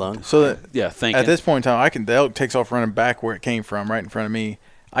lung. High lung. So thinking. At this point in time, the elk takes off running back where it came from, right in front of me.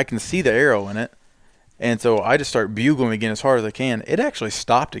 I can see the arrow in it. And so I just start bugling again as hard as I can. It actually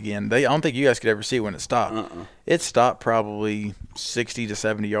stopped again. I don't think you guys could ever see it when it stopped. It stopped probably 60 to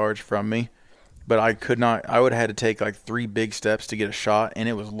 70 yards from me. But I could not. I would have had to take 3 big steps to get a shot, and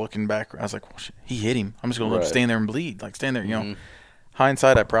it was looking back. I was like, well, shit, he hit him. I'm just going to let him stand there and bleed. Stand there, Mm-hmm.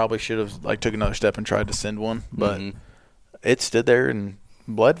 Hindsight, I probably should have took another step and tried to send one. But it stood there and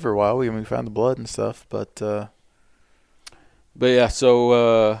bled for a while. We found the blood and stuff, but yeah,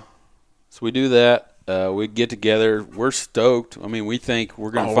 so we do that. We get together. We're stoked. I mean, we think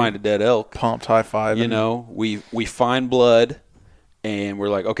we're going to find a dead elk. Pumped, high five. You know, we find blood, and we're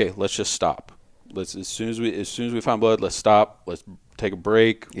like, okay, let's just stop. As soon as we find blood, let's stop. Let's take a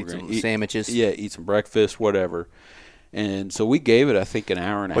break. Eat some sandwiches. Yeah, eat some breakfast, whatever. And so we gave it, I think, an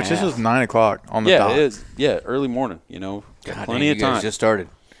hour and a half. Which this was 9 o'clock on the dot. Yeah, it is. Yeah, early morning. You know, got plenty of time. You guys just started.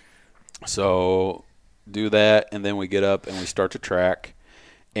 So do that, and then we get up and we start to track.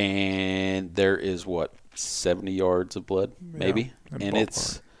 And there is 70 yards of blood, maybe, and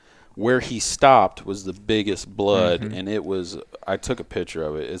it's where he stopped was the biggest blood, and it was. I took a picture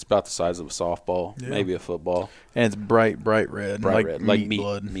of it. It's about the size of a softball, maybe a football, and it's bright red, like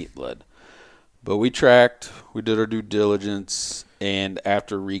meat blood. But we tracked, we did our due diligence, and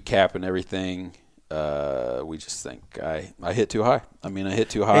after recapping everything, we just think I hit too high. I mean, I hit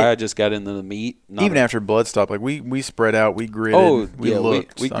too high. I just got into the meat. Even after blood stopped, like we spread out, we gridded, we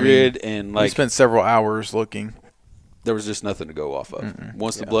looked. We grid and we spent several hours looking. There was just nothing to go off of.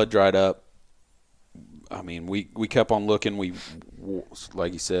 Once the blood dried up, I mean, we kept on looking. We,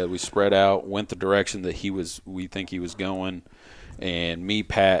 like you said, we spread out, went the direction that we think he was going, and me,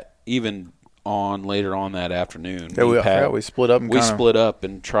 Pat, even later on that afternoon. Yeah, we split up. We split up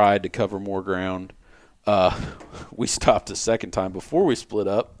and tried to cover more ground. We stopped a second time before we split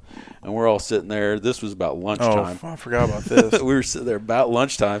up, and we're all sitting there. This was about lunchtime. Oh, I forgot about this. We were sitting there about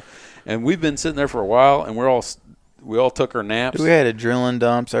lunchtime, and we've been sitting there for a while, and we all took our naps. We had adrenaline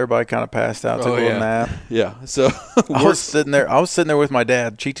dumps. Everybody kind of passed out, took a little nap. Yeah. So I was sitting there with my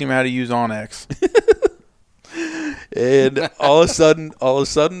dad, teaching him how to use OnX. And all of a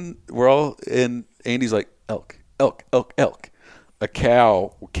sudden, we're all in. Andy's like, elk. A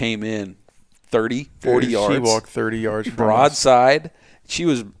cow came in 30, 40 yards. She walked 30 yards from broadside. She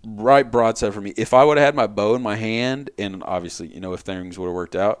was right broadside for me. If I would have had my bow in my hand, and obviously, if things would have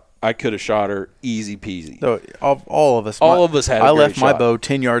worked out, I could have shot her easy peasy. So all of us had. I left my bow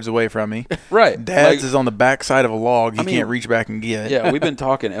 10 yards away from me. Right. Dad's is on the back side of a log. He can't reach back and get. Yeah, we've been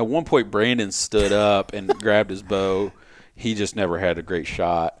talking. At one point, Brandon stood up and grabbed his bow. He just never had a great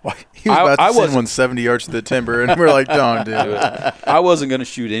shot. He was about to send one 70 yards to the timber, and we're like, don't do it. I wasn't going to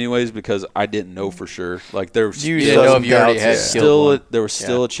shoot anyways because I didn't know for sure. Like there was still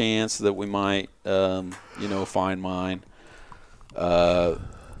a chance that we might, find mine.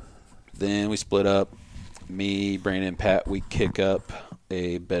 Then we split up. Me, Brandon, and Pat, we kick up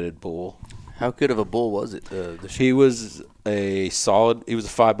a bedded bull. How good of a bull was it? He was a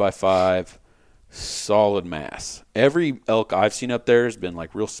 5x5, solid mass. Every elk I've seen up there has been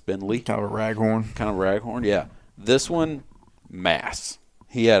like real spindly. Kind of a raghorn. Yeah. This one, mass.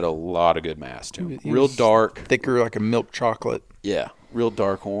 He had a lot of good mass to him. Real dark. Thicker like a milk chocolate. Yeah. Real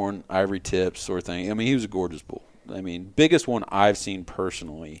dark horn, ivory tips sort of thing. I mean, he was a gorgeous bull. I mean, biggest one I've seen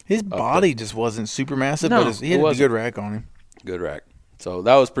personally. His body just wasn't super massive, but he had a good rack on him. Good rack. So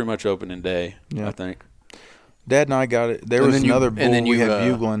that was pretty much opening day, I think. Dad and I got it. There was another bull we had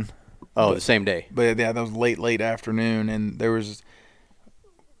bugling. The same day. But yeah, that was late afternoon, and there was,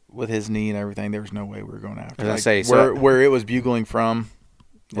 with his knee and everything, there was no way we were going after. Where it was bugling from,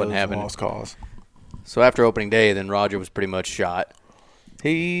 wasn't happening. Lost cause. So after opening day, then Roger was pretty much shot.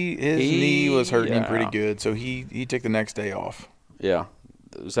 His knee was hurting him pretty good, so he took the next day off. Yeah.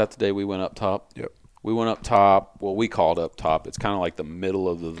 Was that the day we went up top? Yep. We went up top. Well, we called up top. It's kind of like the middle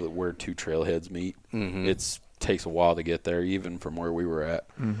of where two trailheads meet. Mm-hmm. It takes a while to get there, even from where we were at.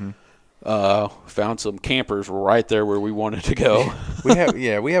 Mm-hmm. Found some campers right there where we wanted to go. we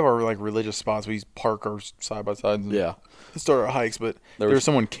have our like religious spots. We park our side by sides. And start our hikes, but there was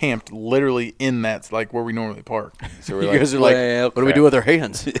someone camped literally in that, like where we normally park. So we're guys are like, what do we do with our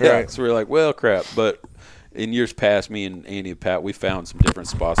hands? Right. So we're like, well, crap. But in years past, me and Andy and Pat, we found some different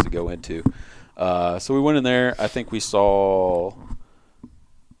spots to go into. So we went in there. I think you saw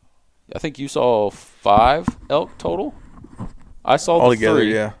 5 elk total. I saw altogether,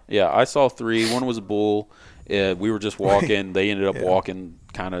 3. Yeah. Yeah, I saw 3. One was a bull. We were just walking. They ended up walking,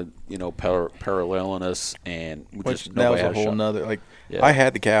 kind of, paralleling us, and just that was a whole nother. Like, I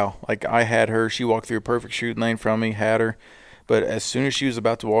had the cow. Like, I had her. She walked through a perfect shooting lane from me. Had her, but as soon as she was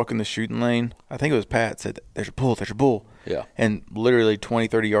about to walk in the shooting lane, I think it was Pat said, "There's a bull. There's a bull." Yeah. And literally 20,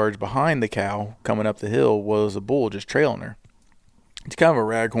 30 yards behind the cow, coming up the hill, was a bull just trailing her. It's kind of a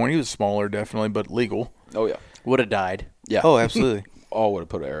raghorn. He was smaller, definitely, but legal. Oh yeah. Would have died. Yeah. Oh, absolutely. All would have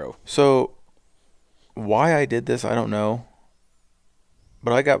put an arrow. So, why I did this, I don't know.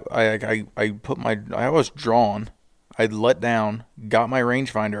 But I was drawn. I let down, got my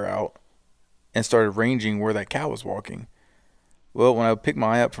rangefinder out, and started ranging where that cow was walking. Well, when I pick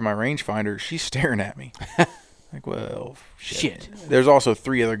my eye up for my rangefinder, she's staring at me. Like, well, shit. There's also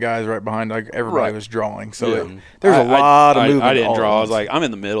 3 other guys right behind. Like, everybody was drawing. So there's a lot of movement. I didn't draw. I was like, I'm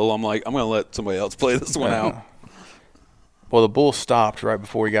in the middle. I'm like, I'm going to let somebody else play this one out. Well, the bull stopped right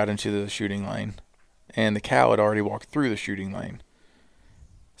before he got into the shooting lane. And the cow had already walked through the shooting lane.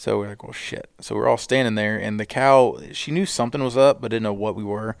 So we're like, well, shit. So we're all standing there. And the cow, she knew something was up, but didn't know what we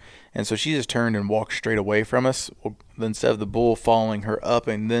were. And so she just turned and walked straight away from us. Well, instead of the bull following her up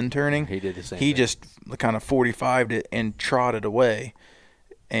and then turning, he did the same He thing. just kind of 45'd it and trotted away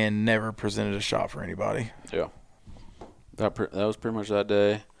and never presented a shot for anybody. Yeah. That was pretty much that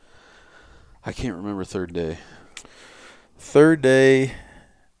day. I can't remember third day. Third day,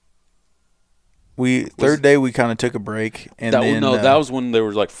 we kind of took a break. And that was when there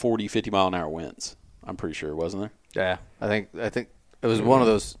was like 40, 50 mile an hour winds. I'm pretty sure, wasn't there? Yeah, I think it was one of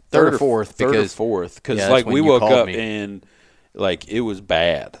those third or fourth. Because like we woke up and like it was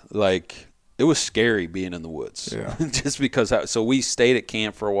bad. Like it was scary being in the woods. Yeah. Just because. So we stayed at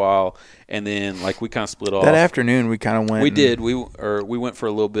camp for a while, and then like we kind of split off. That afternoon we kind of went. We did. We went for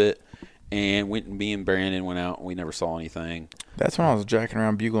a little bit, and me and Brandon went out. And we never saw anything. That's when I was jacking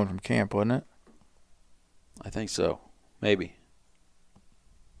around bugling from camp, wasn't it? I think so. Maybe.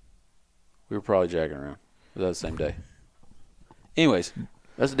 We were probably jacking around. Was that the same day? Anyways.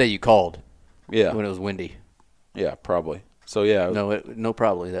 That's the day you called. Yeah. When it was windy. Yeah, probably. So, yeah. No,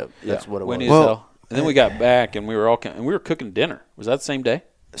 probably. That's what it was. Windy as hell. And then we got back, and we were cooking dinner. Was that the same day?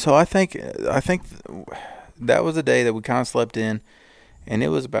 So I think that was the day that we kind of slept in, and it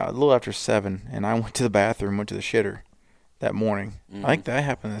was about a little after 7, and I went to the bathroom, went to the shitter that morning. Mm-hmm. I think that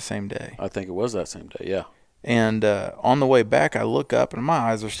happened the same day. I think it was that same day, yeah. And on the way back, I look up, and my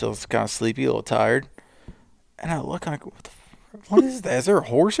eyes are still kind of sleepy, a little tired. And I look, and I go, what is that? Is there a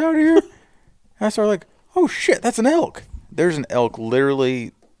horse out here? And I start like, oh, shit, that's an elk. There's an elk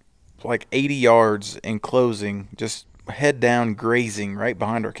literally like 80 yards enclosing, just head down grazing right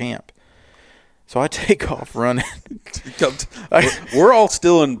behind our camp. So I take off running. We're all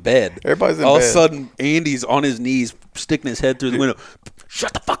still in bed. Everybody's in bed. All of a sudden, Andy's on his knees, sticking his head through the window.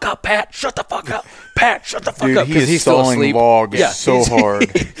 Shut the fuck up, Pat. Shut the fuck up. Pat, shut the fuck up. He's sawing logs so hard.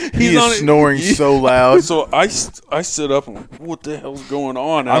 He's snoring so loud. So I sit up and what the hell's going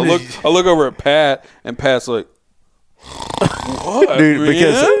on? And I look over at Pat, and Pat's like, what, dude, man?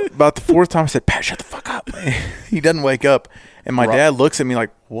 Because about the 4th time I said, Pat, shut the fuck up. He doesn't wake up. And my dad looks at me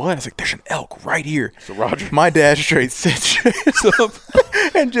like, what? I was like, there's an elk right here. So Roger. My dad sits up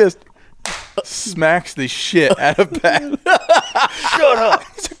and just smacks the shit out of Pat. Shut up.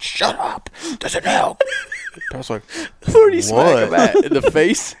 He's like, shut up. There's an elk. I was like, where did he smack him at? In the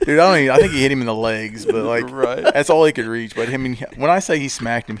face? Dude, I think he hit him in the legs, but like, that's all he could reach. But when I say he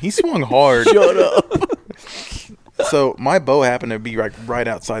smacked him, he swung hard. Shut up. So my bow happened to be like right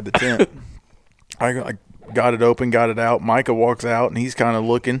outside the tent. I got it open, got it out. Micah walks out, and he's kind of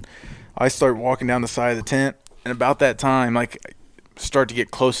looking. I start walking down the side of the tent, and about that time, like, start to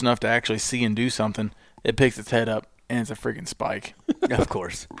get close enough to actually see and do something. It picks its head up, and it's a freaking spike. Of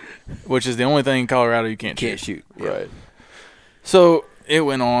course. Which is the only thing in Colorado you can't shoot. Right. So it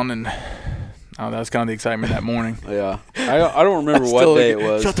went on, and that was kind of the excitement that morning. Yeah. I don't remember what day it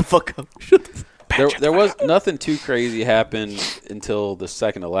was. Shut the fuck up. There was nothing too crazy happened until the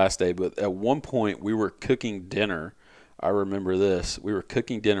second to last day, but at one point we were cooking dinner. I remember this. We were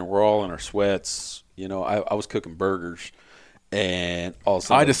cooking dinner. We're all in our sweats. You know, I was cooking burgers, and all of a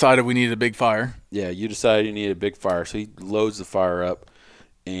sudden I decided we needed a big fire. Yeah, you decided you needed a big fire, so he loads the fire up,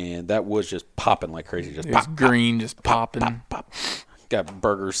 and that was just popping like crazy. Just it was green, just popping. Pop. Got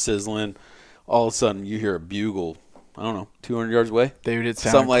burgers sizzling. All of a sudden, you hear a bugle. I don't know, 200 yards away. Dude, it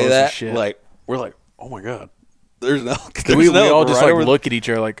sounded something like close that. As shit. Like we're like, oh my god, there's an elk. We all just like look at each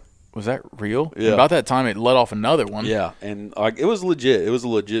other like, was that real? Yeah. And about that time, it let off another one. Yeah, and like it was legit. It was a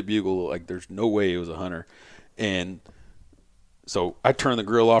legit bugle. Like there's no way it was a hunter. And so I turn the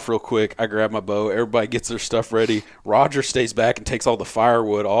grill off real quick. I grab my bow. Everybody gets their stuff ready. Roger stays back and takes all the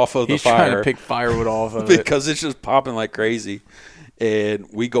firewood off of the fire. He's trying to pick firewood off of because it's just popping like crazy. And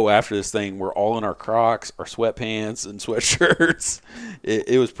we go after this thing. We're all in our Crocs, our sweatpants, and sweatshirts.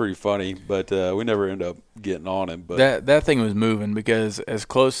 It was pretty funny, but we never end up getting on him. But that thing was moving because as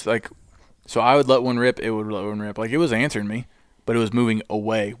close, like, so I would let one rip, it would let one rip. Like, it was answering me, but it was moving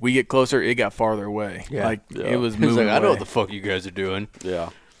away. We get closer, it got farther away. Yeah. Like, Yeah. it was moving away. I know what the fuck you guys are doing. Yeah.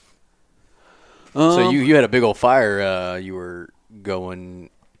 So you had a big old fire you were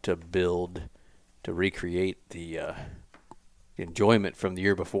going to build to recreate the enjoyment from the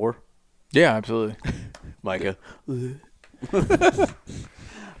year before? Yeah, absolutely. Micah? I'm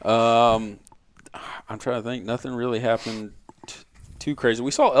trying to think. Nothing really happened too crazy.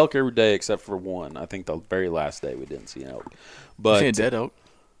 We saw elk every day except for one. I think the very last day we didn't see an elk. But see a dead elk?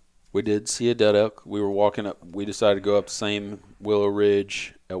 We did see a dead elk. We were walking up. We decided to go up the same Willow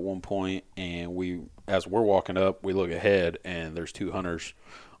Ridge at one point, and as we're walking up, we look ahead, and there's 2 hunters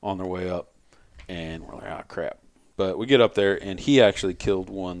on their way up, and we're like, ah, crap. But we get up there, and he actually killed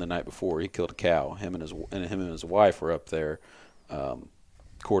one the night before. He killed a cow. Him and his wife were up there,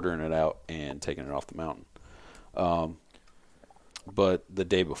 quartering it out and taking it off the mountain. But the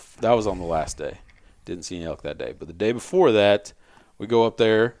day before, that was on the last day. Didn't see any elk that day. But the day before that, we go up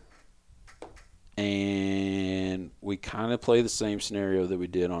there, and we kind of play the same scenario that we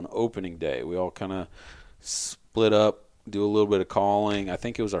did on opening day. We all kind of split up, do a little bit of calling. I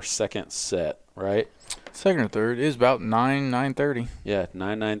think it was our second set, right? Second or third. It was about 9:30. Yeah,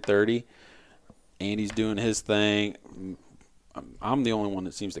 9:30. Andy's doing his thing. I'm the only one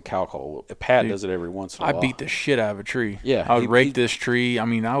that seems to cow call. Pat does it every once in a while. I beat the shit out of a tree. Yeah. I would rake this tree. I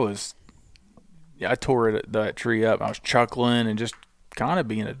mean, I tore that tree up. I was chuckling and just kind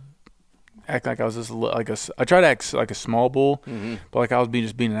of act like I was just I tried to act like a small bull, but like I was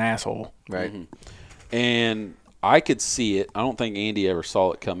just being an asshole. Right. Mm-hmm. And I could see it. I don't think Andy ever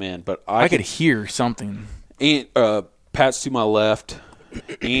saw it come in, but I could hear something. And Pat's to my left.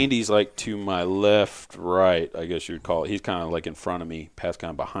 Andy's like to my left, right, I guess you would call it. He's kind of like in front of me. Pat's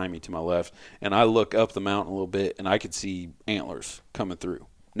kind of behind me to my left. And I look up the mountain a little bit, and I could see antlers coming through.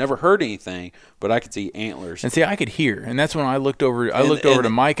 Never heard anything, but I could see antlers. And see, I could hear, and that's when I looked over. I looked over to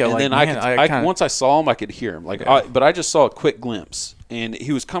Micah. And like, then man, once I saw him, I could hear him. But I just saw a quick glimpse, and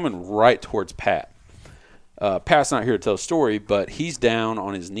he was coming right towards Pat. Pat's not here to tell a story, but he's down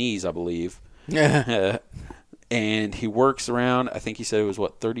on his knees, I believe. Yeah. And he works around. I think he said it was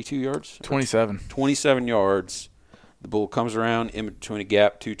 32 yards. 27. 27 yards. The bull comes around in between a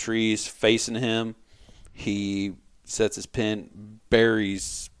gap, 2 trees, facing him. He sets his pin,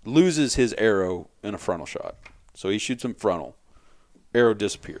 loses his arrow in a frontal shot. So he shoots him frontal. Arrow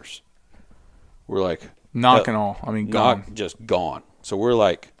disappears. We're like, knock and all. I mean, gone. Just gone. So we're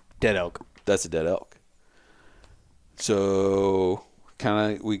like, dead elk. That's a dead elk. So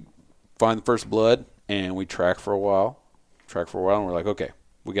we find the first blood, and we track for a while. And we're like, okay,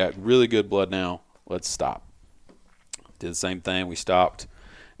 we got really good blood now. Let's stop. Did the same thing. We stopped.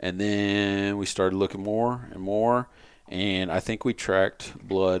 And then we started looking more and more. And I think we tracked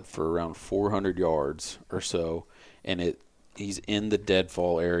blood for around 400 yards or so. And he's in the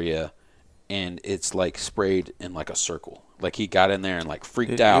deadfall area. And it's like sprayed in like a circle. Like he got in there and like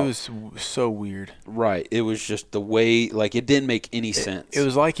freaked out. It was so weird. Right. It was just the way, like it didn't make any sense. It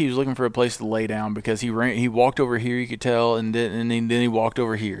was like he was looking for a place to lay down because he walked over here, you could tell, and then he walked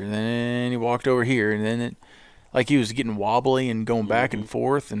over here, and then he walked over here, and then like he was getting wobbly and going back and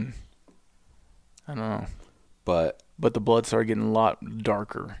forth, and I don't know. But the blood started getting a lot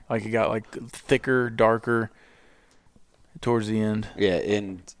darker. Like it got like thicker, darker towards the end. Yeah,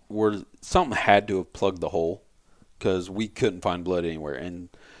 and something had to have plugged the hole. Because we couldn't find blood anywhere, and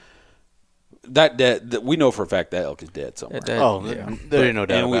that we know for a fact that elk is dead somewhere. There ain't no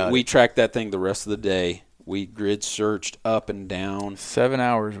doubt about it. We tracked that thing the rest of the day. We grid searched up and down. 7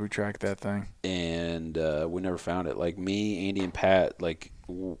 hours we tracked that thing, and we never found it. Like me, Andy, and Pat, like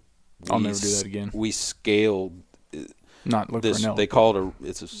I'll never do that again. We scaled. Not look for an elk. They called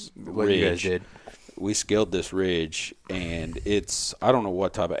it's a ridge. What you guys did. We scaled this ridge, and I don't know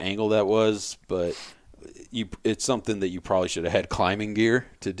what type of angle that was, but. It's something that you probably should have had climbing gear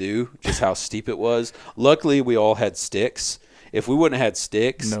to do, just how steep it was. Luckily, we all had sticks. If we wouldn't have had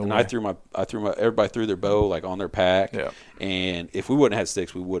sticks, everybody threw their bow like on their pack, and if we wouldn't have had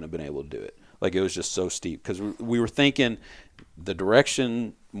sticks, we wouldn't have been able to do it. Like it was just so steep because we were thinking the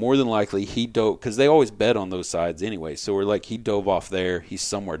direction. More than likely, he dove because they always bed on those sides anyway. So we're like, he dove off there. He's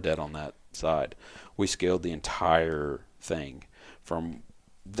somewhere dead on that side. We scaled the entire thing from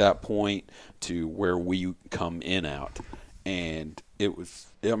that point to where we come in out, and it was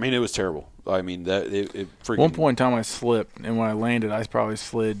terrible. I mean that it freaking. One point in time I slipped, and when I landed, I probably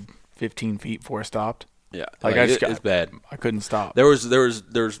slid 15 feet before I stopped. Yeah, it's bad. I couldn't stop. There was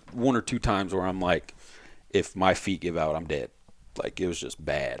 1 or 2 times where I'm like, if my feet give out, I'm dead. Like it was just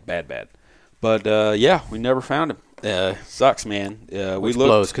bad. But yeah, we never found him. Sucks, man. Which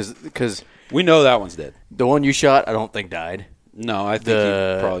blows because we know that one's dead. The one you shot, I don't think died. No, I think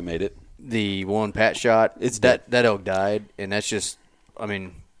he probably made it. The one Pat shot, that elk died, and that's just, I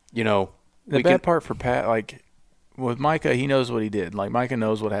mean, the bad part for Pat, like with Micah, he knows what he did. Like Micah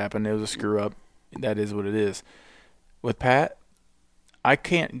knows what happened. It was a screw up. That is what it is. With Pat, I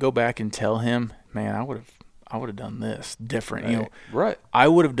can't go back and tell him, man, I would have done this different. Right. You know, Right. I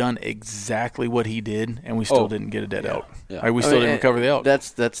would have done exactly what he did, and we still didn't get a dead elk. Yeah. Like, we still didn't recover the elk.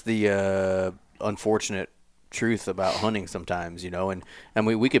 That's the unfortunate truth about hunting sometimes, you know, and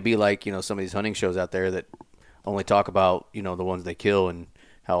we could be like, you know, some of these hunting shows out there that only talk about, you know, the ones they kill and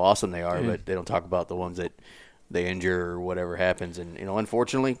how awesome they are, but they don't talk about the ones that they injure or whatever happens. And, you know,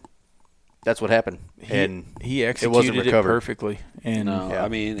 unfortunately, that's what happened. He executed it wasn't recovered perfectly. And I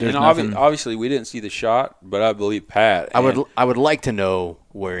mean, there's and nothing- obviously we didn't see the shot, but I believe Pat. I would like to know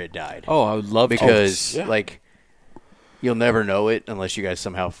where it died. Oh, I would love because to. like you'll never know it unless you guys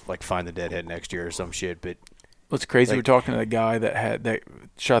somehow like find the deadhead next year or some shit. But What's crazy? Like- We're talking to the guy that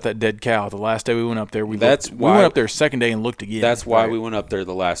shot that dead cow. The last day we went up there, we That's we why- went up there second day and looked again. That's why we went up there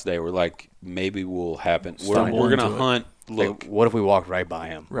the last day. We're like, maybe we'll happen. We're Stumble gonna into it. hunt. Look, like, what if we walked right by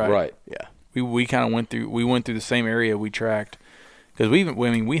him? right. Yeah. We kind of went through the same area we tracked because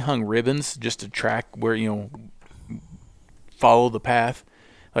we hung ribbons just to track where, you know, follow the path.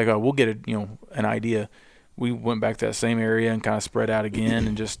 Like, we'll get an idea. We went back to that same area and kind of spread out again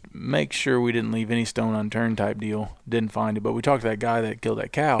and just make sure we didn't leave any stone unturned type deal. Didn't find it, but we talked to that guy that killed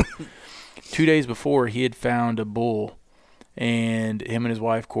that cow. 2 days before, he had found a bull, and him and his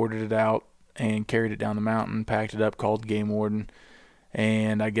wife quartered it out and carried it down the mountain, packed it up, called the game warden.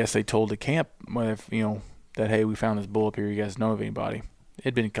 And I guess they told the camp, that, hey, we found this bull up here. You guys know of anybody?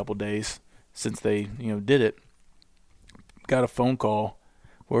 It'd been a couple days since they, did it. Got a phone call.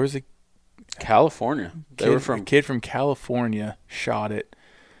 Where was it? California. They were from A kid from California shot it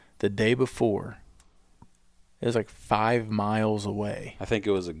the day before. It was like 5 miles away. I think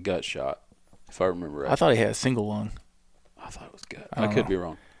it was a gut shot, if I remember right. I thought he had a single lung. I thought it was gut. I I don't could know. be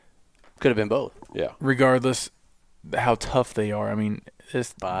wrong. Could have been both. Yeah. Regardless, how tough they are. I mean,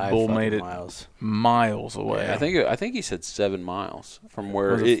 this 5 bull made it miles. miles away. Yeah, I think he said 7 miles from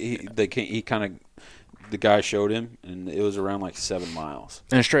where Was it- the guy showed him, and it was around like 7 miles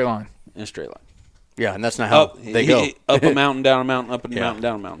In a straight line. in a straight line. Yeah, and that's not how they go. Up a mountain, down a mountain, up a Yeah. mountain,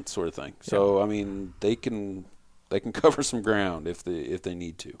 down a mountain, sort of thing. So I mean, they can cover some ground if they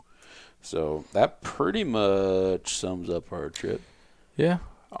need to. So that pretty much sums up our trip. Yeah.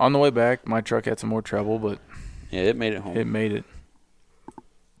 On the way back, my truck had some more trouble, but Yeah, it made it home. it made it.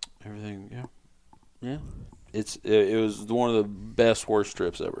 Everything, yeah. It was one of the best horse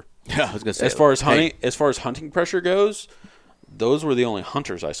trips ever. Yeah, I was gonna say As far as hunting pressure goes, those were the only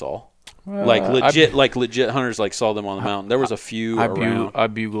hunters I saw. Like legit hunters saw them on the mountain. There was a few around. I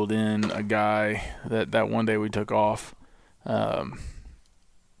bugled in a guy that one day we took off.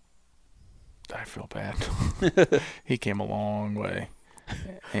 I feel bad. He came a long way,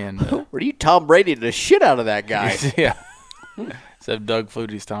 and Where you Tom Brady the shit out of that guy? yeah. Except Doug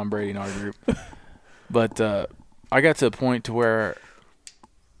Flutie's Tom Brady in our group. But I got to a point to where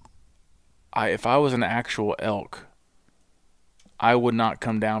if I was an actual elk, I would not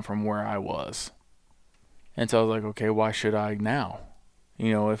come down from where I was. And so I was like, okay, why should I now?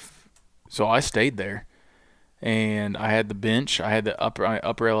 So I stayed there. And I had the bench. I had the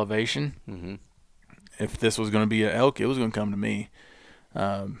upper elevation. Mm-hmm. If this was going to be an elk, it was going to come to me.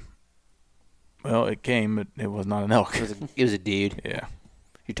 Well, it came, but it was not an elk. It was a dude. Yeah.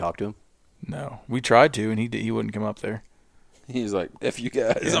 You talked to him? No. We tried to, and he wouldn't come up there. He's like, "F you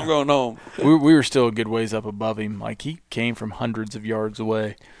guys, I'm going home." We were still a good ways up above him. Like, he came from hundreds of yards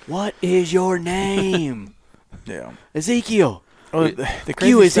away. What is your name? Yeah. Ezekiel. Oh, the You,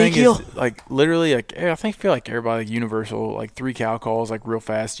 craziest thing Ezekiel? is, like, literally, like, I feel like everybody, like, universal, like, 3 cow calls, like, real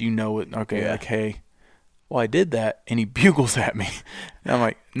fast, it. Okay, Yeah. like, hey, well, I did that, and he bugles at me. And I'm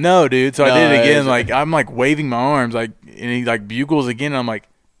like, no, dude. So I did it again. Like, I'm, like, waving my arms, like, and he, like, bugles again, and I'm like,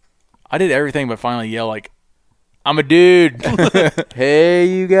 I did everything but finally yell, like, I'm a dude. Hey,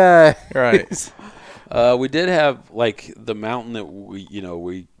 you guys. Right. We did have the mountain that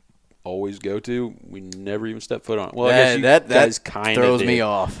we always go to. We never even stepped foot on. Well, I guess you guys kind of throws me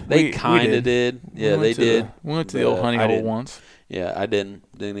off. They We kind of did. Yeah, they did. We went to the old But honey I hole didn't. once. Yeah, I didn't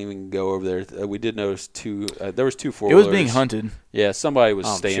even go over there. We did notice 2. There was 2 It was being hunted, Yeah, somebody was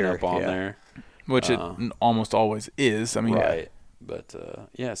I'm staying sure, up on yeah. there. which it almost always is. I mean, Right. But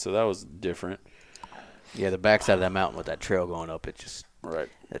so that was different. Yeah, the backside of that mountain with that trail going up, Right.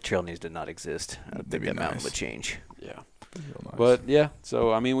 that trail needs to not exist. I That'd think be that mountain nice. would change. Yeah. real nice. But yeah,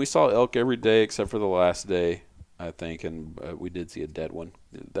 so I mean, we saw elk every day except for the last day, I think, and we did see a dead one.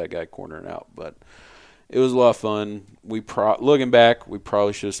 That guy cornering out, but it was a lot of fun. Looking back, we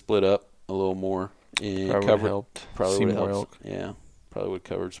probably should have split up a little more and Probably covered. would've helped Probably see would have more helped. elk. Yeah, probably would have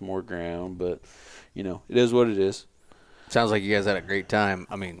covered some more ground, but it is what it is. Sounds like you guys had a great time.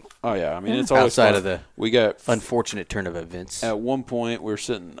 I mean, oh yeah, I mean it's always outside fun. of the we got unfortunate turn of events. At one point, we're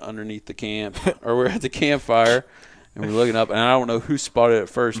sitting underneath the camp, or we're at the campfire, and we're looking up, and I don't know who spotted it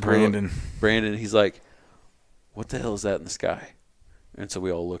first. Brandon, he's like, "What the hell is that in the sky?" And so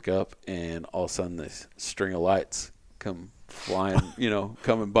we all look up, and all of a sudden, this string of lights come flying,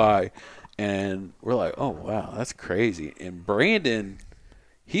 coming by, and we're like, "Oh wow, that's crazy!" And Brandon.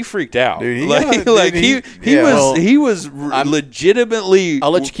 He freaked out. Dude, he was legitimately.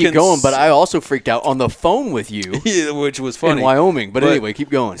 I'll let you keep going, but I also freaked out on the phone with you, which was funny in Wyoming. But anyway, keep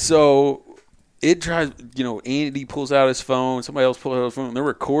going. So it drives. Andy pulls out his phone. Somebody else pulls out his phone. They're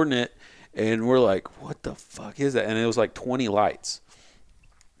recording it, and we're like, "What the fuck is that?" And it was like 20 lights.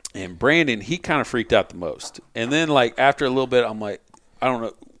 And Brandon, he kind of freaked out the most. And then, like after a little bit, I'm like, I don't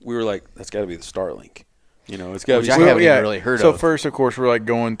know. We were like, "That's got to be the Starlink." It's got to be. I haven't even really heard of. So first, of course, we're like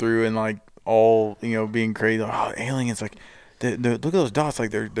going through and like all being crazy. Oh, aliens! Like, look at those dots.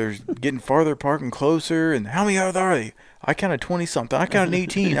 Like they're getting farther apart and closer. And how many are they? I counted 20 something. I counted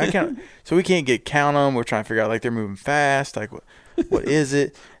 18. So we can't count them. We're trying to figure out like they're moving fast. Like what is it?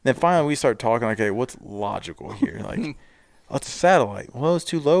 And then finally we start talking like, hey, what's logical here? Like, oh, it's a satellite. Well, it's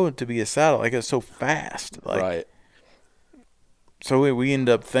too low to be a satellite. Like, it's so fast. Like, right. So we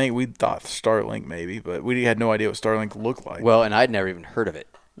ended up we thought Starlink maybe, but we had no idea what Starlink looked like. Well, and I'd never even heard of it.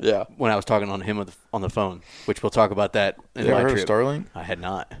 Yeah. When I was talking on him on the phone, which we'll talk about that in you my ever heard trip. of Starlink? I had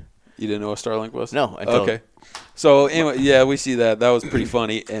not. You didn't know what Starlink was? No. Okay. So anyway, yeah, we see that. That was pretty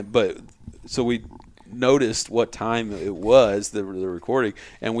funny. So we noticed what time it was, the recording,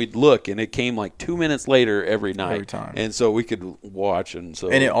 and we'd look, and it came like 2 minutes later every night. Every time. And so we could watch, and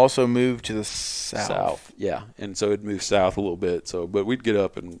it also moved to the south. Yeah. And so it moved south a little bit. So, but we'd get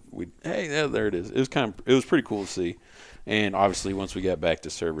up and yeah, there it is. It was pretty cool to see. And obviously, once we got back to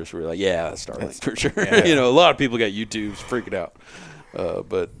service, we were like, yeah, that's Starlink for sure. Yeah. A lot of people got YouTubes freaking out.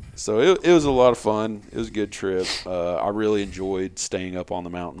 So it was a lot of fun. It was a good trip. I really enjoyed staying up on the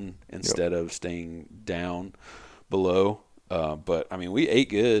mountain instead of staying down below. But I mean, we ate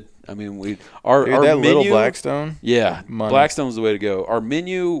good. I mean, our menu, little Blackstone. Yeah, money. Blackstone's the way to go. Our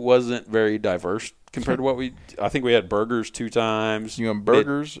menu wasn't very diverse compared to what I think we had burgers 2 times.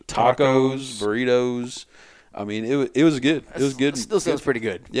 Burgers, tacos, burritos. I mean, it was good. It was good. It still sounds pretty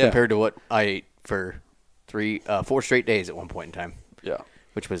good compared to what I ate for 4 straight days at one point in time. Yeah.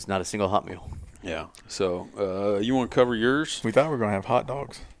 Which was not a single hot meal. Yeah. So, you want to cover yours? We thought we were going to have hot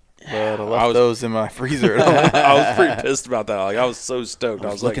dogs. But I left those in my freezer. I was pretty pissed about that. Like, I was so stoked.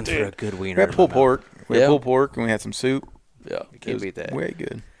 I was looking for a good wiener. We had pulled pork. Pulled pork, and we had some soup. Yeah. You can't beat that. Way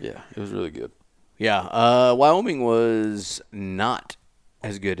good. Yeah, it was really good. Yeah. Wyoming was not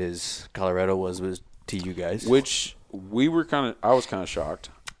as good as Colorado was to you guys. Which I was kind of shocked.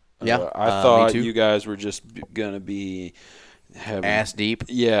 Yeah. I thought you guys were just going to be having ass deep.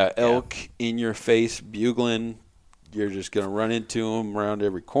 Yeah, elk in your face, bugling. You're just going to run into them around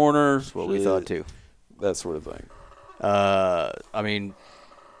every corner. That's what we thought too. That sort of thing. I mean,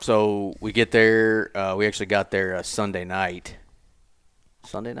 so we get there. We actually got there Sunday night.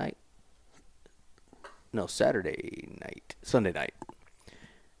 Sunday night? No, Saturday night. Sunday night.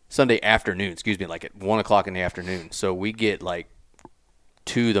 Sunday afternoon, like at 1 o'clock in the afternoon. So we get like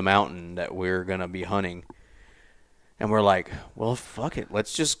to the mountain that we're going to be hunting. And we're like, well, fuck it.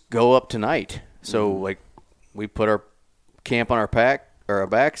 Let's just go up tonight. So like we put our camp on our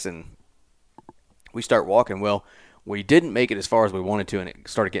backs and we start walking. Well, we didn't make it as far as we wanted to, and it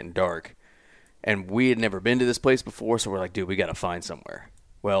started getting dark. And we had never been to this place before, so we're like, dude, we got to find somewhere.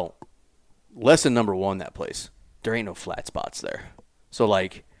 Well, lesson number 1, that place, there ain't no flat spots there. So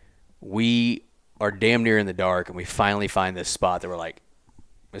like we are damn near in the dark, and we finally find this spot that we're like,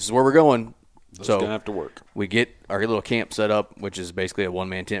 this is where we're going. This is going to have to work. We get our little camp set up, which is basically a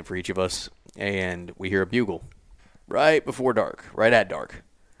one-man tent for each of us, and we hear a bugle right before dark, right at dark,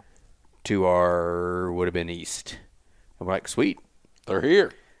 to our would have been east. And we're like, sweet. They're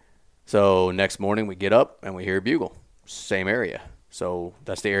here. So next morning we get up and we hear a bugle. Same area. So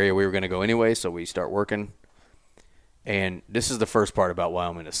that's the area we were going to go anyway, so we start working. And this is the first part about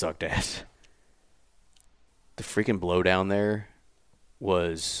Wyoming that sucked ass. The freaking blowdown there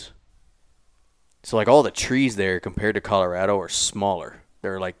was... So, like, all the trees there compared to Colorado are smaller.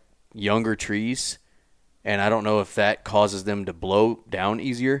 They're, like, younger trees, and I don't know if that causes them to blow down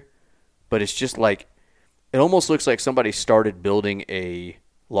easier, but it's just like it almost looks like somebody started building a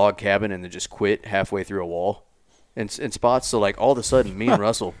log cabin and then just quit halfway through a wall in spots. So, like, all of a sudden, me and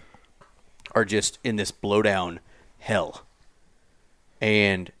Russell are just in this blowdown hell.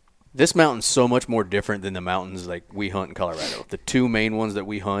 And this mountain's so much more different than the mountains, like, we hunt in Colorado. The 2 main ones that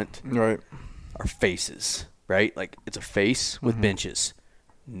we hunt... Right. Our faces. right? Like it's a face with benches.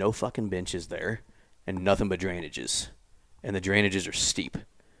 No fucking benches there and nothing but drainages. And the drainages are steep.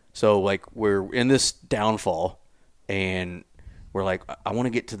 So like we're in this downfall and we're like, I want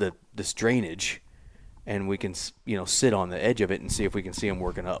to get to this drainage and we can, sit on the edge of it and see if we can see them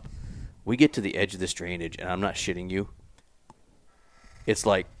working up. We get to the edge of this drainage and I'm not shitting you. It's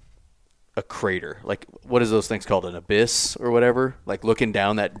like a crater. Like, what is those things called? An abyss or whatever? Like looking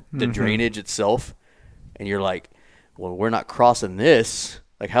down the drainage itself. And you're like, well, we're not crossing this.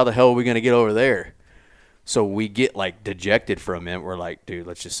 Like, how the hell are we going to get over there? So we get like dejected for a minute. We're like, dude,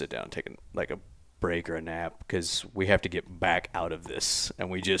 let's just sit down and take a break or a nap because we have to get back out of this. And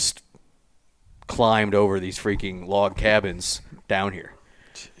we just climbed over these freaking log cabins down here.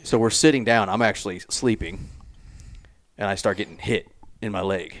 So we're sitting down. I'm actually sleeping. And I start getting hit in my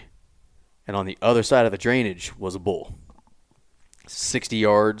leg. And on the other side of the drainage was a bull. 60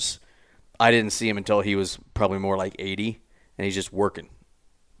 yards. I didn't see him until he was probably more like 80. And he's just working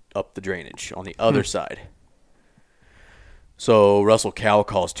up the drainage on the other side. So Russell Cow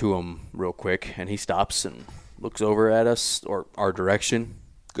calls to him real quick. And he stops and looks over at us or our direction.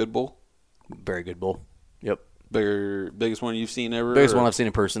 Good bull? Very good bull. Yep. Biggest one you've seen ever? Biggest one I've seen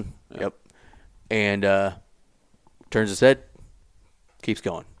in person. Yeah. Yep. And turns his head. Keeps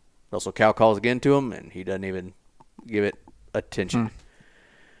going. Russell Cow calls again to him, and he doesn't even give it attention.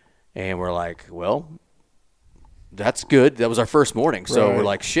 And we're like, well, that's good. That was our first morning. So we're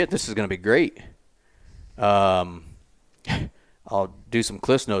like, shit, this is going to be great. I'll do some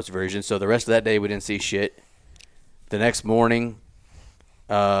Cliff's Notes version. So the rest of that day, we didn't see shit. The next morning,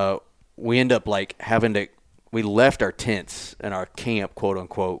 we end up like having to – we left our tents and our camp, quote,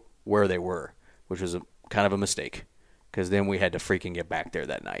 unquote, where they were, which was kind of a mistake. Because then we had to freaking get back there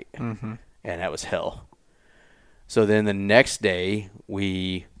that night. And that was hell. So then the next day,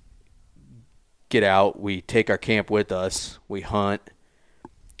 we get out. We take our camp with us. We hunt.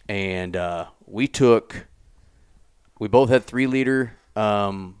 And we both had 3-liter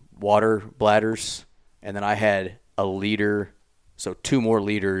water bladders. And then I had a liter, so 2 more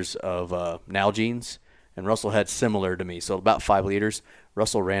liters of Nalgene's. And Russell had similar to me, so about 5 liters.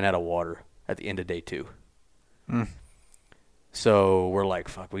 Russell ran out of water at the end of day 2. So we're like,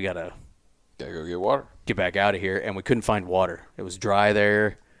 fuck, we gotta go get water. Get back out of here. And we couldn't find water. It was dry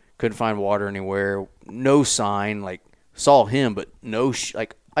there. Couldn't find water anywhere. No sign. Like, saw him, but no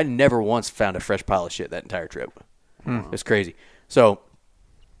like, I never once found a fresh pile of shit that entire trip. It's crazy. So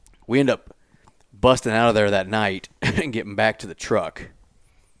we end up busting out of there that night and getting back to the truck.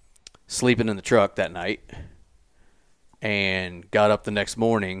 Sleeping in the truck that night. And got up the next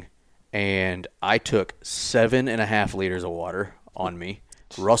morning. And I took 7.5 liters of water on me.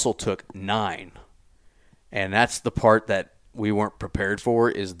 Russell took 9. And that's the part that we weren't prepared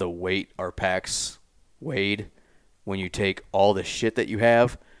for is the weight our packs weighed when you take all the shit that you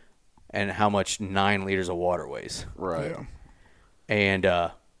have and how much 9 liters of water weighs. Right. Yeah.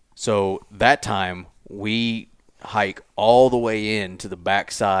 And so that time we hike all the way in to the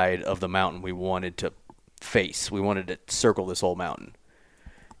backside of the mountain we wanted to face. We wanted to circle this whole mountain.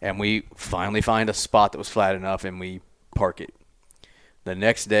 And we finally find a spot that was flat enough, and we park it. The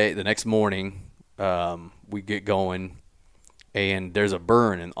next morning, we get going, and there's a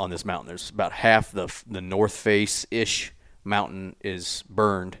burn on this mountain. There's about half the north face-ish mountain is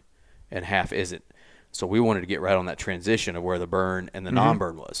burned, and half isn't. So we wanted to get right on that transition of where the burn and the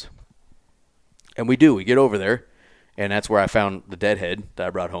non-burn was. And we do. We get over there, and that's where I found the deadhead that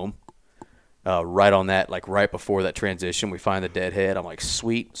I brought home. Right on that, like right before that transition, we find the deadhead. I'm like,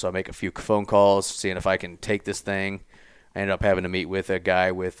 sweet. So I make a few phone calls, seeing if I can take this thing. I ended up having to meet with a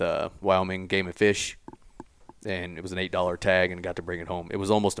guy with Wyoming Game and Fish, and it was an $8 tag, and got to bring it home. It was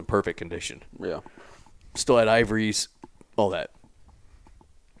almost in perfect condition. Yeah. Still had ivories, all that.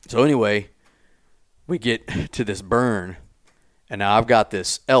 So anyway, we get to this burn, and now I've got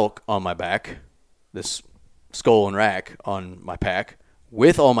this elk on my back, this skull and rack on my pack,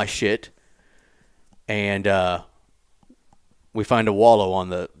 with all my shit. And we find a wallow on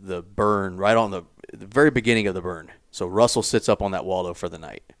the burn, right on the very beginning of the burn. So Russell sits up on that wallow for the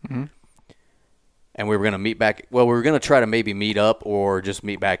night. And we were going to meet back. Well, we were going to try to maybe meet up or just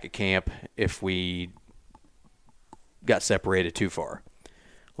meet back at camp if we got separated too far.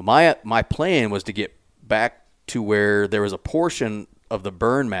 Well, my plan was to get back to where there was a portion of the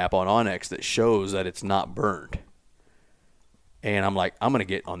burn map on Onyx that shows that it's not burned. And I'm like, I'm going to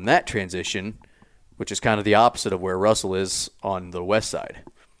get on that transition, which is kind of the opposite of where Russell is on the west side.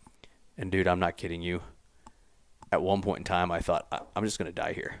 And, dude, I'm not kidding you. At one point in time, I thought, I'm just going to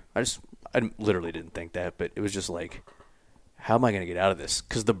die here. I literally didn't think that, but it was just like, how am I going to get out of this?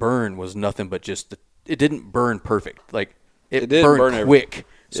 Because the burn was nothing but just it didn't burn perfect. Like it didn't burned quick.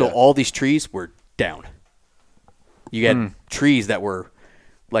 So Yeah. all these trees were down. You had trees that were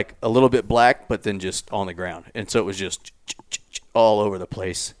like a little bit black, but then just on the ground. And so it was just all over the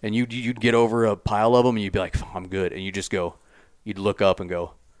place. And you'd get over a pile of them and you'd be like, I'm good. And you'd look up and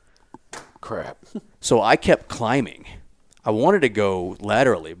go, crap. So I kept climbing. I wanted to go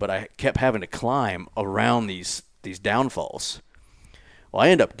laterally, but I kept having to climb around these downfalls. Well, I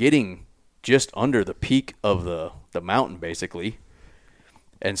ended up getting just under the peak of the mountain, basically.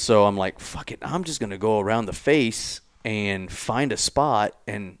 And so I'm like, fuck it, I'm just going to go around the face and find a spot.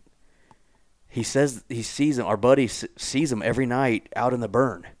 And he says he sees him, our buddy sees him every night out in the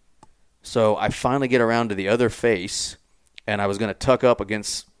burn. So I finally get around to the other face, and I was going to tuck up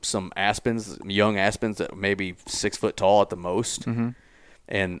against some aspens, young aspens that may be 6 foot tall at the most,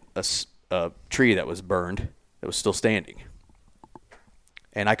 and a tree that was burned that was still standing.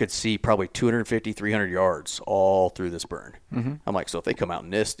 And I could see probably 250, 300 yards all through this burn. I'm like, so if they come out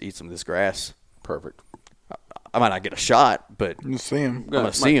and eat some of this grass, Perfect. I might not get a shot, but You see him. I'm going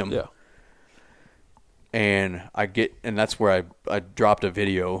to see them. Yeah. And that's where I dropped a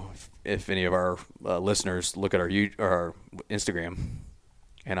video. If any of our listeners look at our Instagram,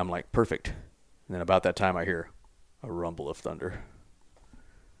 and I'm like, perfect. And then about that time, I hear a rumble of thunder.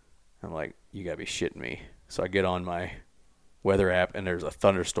 I'm like, you gotta be shitting me. So I get on my weather app, and there's a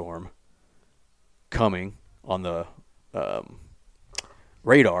thunderstorm coming on the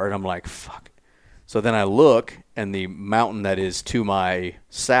radar, and I'm like, fuck. So then I look, and the mountain that is to my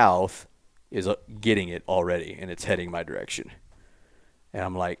south is getting it already, and it's heading my direction. And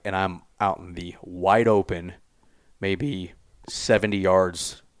I'm like, and I'm out in the wide open, maybe 70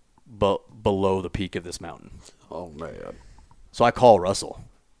 yards below the peak of this mountain. Oh, man. So I call Russell,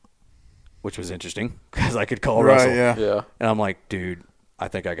 which was interesting because I could call Russell. Yeah. Yeah. And I'm like, dude, I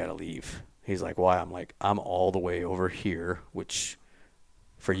think I got to leave. He's like, why? I'm like, I'm all the way over here, which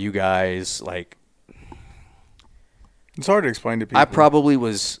for you guys, like, It's hard to explain to people. I probably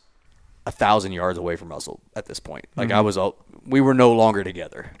was 1,000 yards away from Russell at this point. Like we were no longer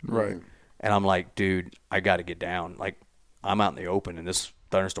together. Right. And I'm like, dude, I got to get down. Like, I'm out in the open and this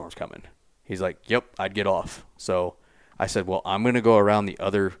thunderstorm's coming. He's like, yep, I'd get off. So I said, well, I'm going to go around the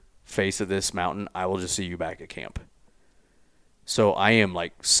other face of this mountain. I will just see you back at camp. So I am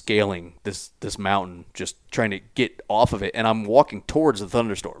like scaling this mountain, just trying to get off of it. And I'm walking towards the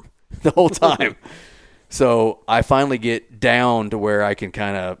thunderstorm the whole time. So I finally get down to where I can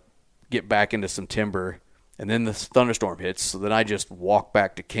kind of get back into some timber. And then the thunderstorm hits. So then I just walk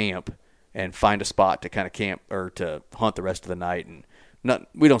back to camp and find a spot to kind of camp or to hunt the rest of the night. And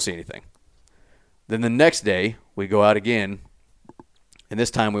we don't see anything. Then the next day we go out again. And this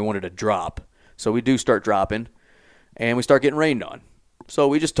time we wanted to drop. So we do start dropping. And we start getting rained on. So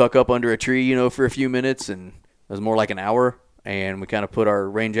we just tuck up under a tree, for a few minutes. And it was more like an hour. And we kind of put our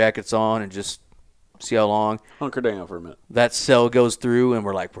rain jackets on and just see how long. Hunker down for a minute. That cell goes through and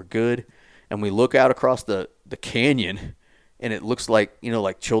we're like, we're good. And we look out across the canyon, and it looks like,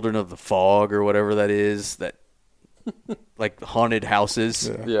 like Children of the Fog or whatever that is, that like haunted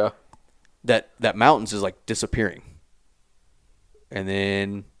houses. Yeah. That mountains is like disappearing. And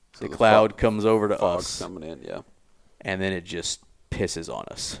then So the cloud comes over to Fog's us. coming in, yeah. And then it just pisses on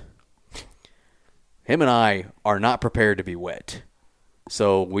us. Him and I are not prepared to be wet.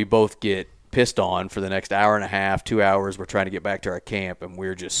 So we both get pissed on for the next hour and a half, 2 hours. We're trying to get back to our camp, and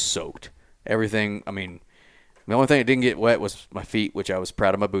we're just soaked. Everything, the only thing that didn't get wet was my feet, which I was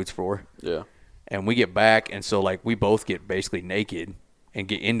proud of my boots for. Yeah. And we get back, and so, we both get basically naked and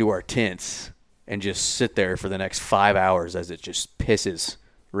get into our tents and just sit there for the next 5 hours as it just pisses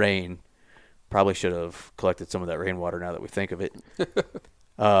rain. Probably should have collected some of that rainwater now that we think of it.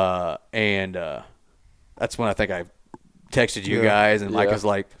 And that's when I think I texted you guys, and Mike was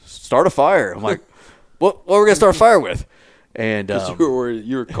like, start a fire. I'm like, what are we going to start a fire with? And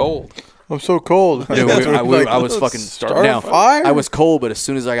you were cold. I'm so cold. dude, I was fucking start now, a fire. I was cold, but as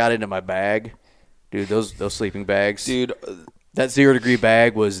soon as I got into my bag, dude, those sleeping bags, Dude, that 0 degree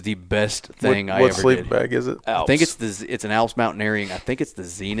bag was the best thing I ever What sleep did. bag is it? I think it's an Alps mountaineering. I think it's the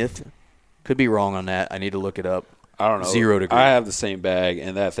Zenith. Could be wrong on that. I need to look it up. I don't know. 0 degree. I have the same bag,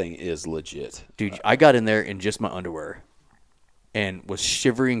 and that thing is legit. Dude, I got in there in just my underwear and was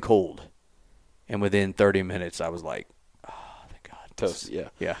shivering cold. And within 30 minutes, I was like, oh, thank God. Toast, yeah.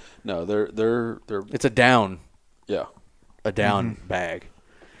 Yeah. No, they're It's a down yeah. bag.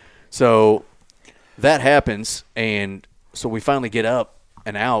 So that happens, and so we finally get up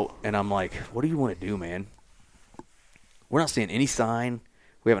and out, and I'm like, what do you want to do, man? We're not seeing any sign.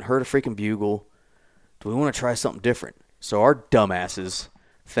 We haven't heard a freaking bugle. Do we want to try something different? So our dumbasses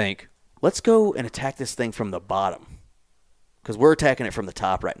think, let's go and attack this thing from the bottom. Because we're attacking it from the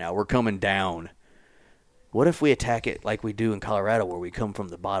top right now. We're coming down. What if we attack it like we do in Colorado where we come from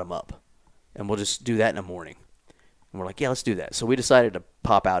the bottom up? And we'll just do that in the morning. And we're like, yeah, let's do that. So we decided to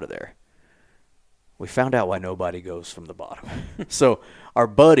pop out of there. We found out why nobody goes from the bottom. So our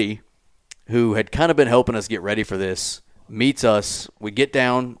buddy, who had kind of been helping us get ready for this, meets us. We get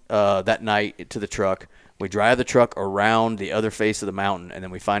down that night to the truck. We drive the truck around the other face of the mountain, and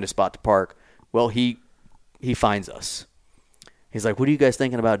then we find a spot to park. Well, he finds us. He's like, what are you guys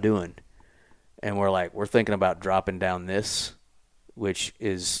thinking about doing? And we're like, we're thinking about dropping down this, which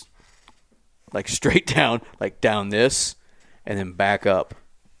is like straight down, like down this, and then back up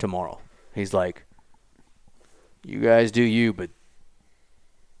tomorrow. He's like, you guys do you, but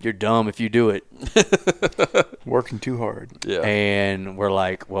you're dumb if you do it. Working too hard. Yeah. And we're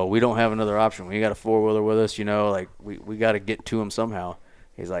like, well, we don't have another option. We got a four-wheeler with us, like we got to get to him somehow.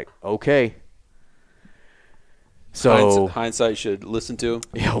 He's like, okay. So hindsight should listen to him.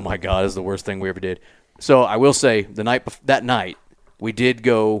 Oh my God, it's the worst thing we ever did. So I will say that night we did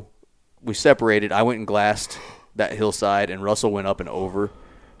go. We separated. I went and glassed that hillside, and Russell went up and over,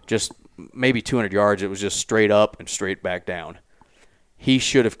 just maybe 200 yards. It was just straight up and straight back down. He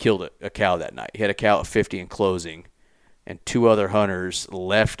should have killed a cow that night. He had a cow at 50 in closing, and 2 other hunters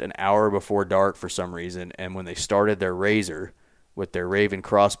left an hour before dark for some reason. And when they started their razor with their Raven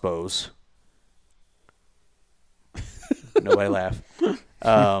crossbows. Nobody laugh.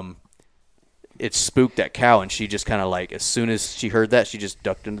 It spooked that cow, and she just kind of like, as soon as she heard that, she just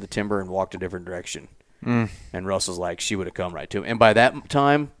ducked into the timber and walked a different direction. And Russell's like, she would have come right to him. And by that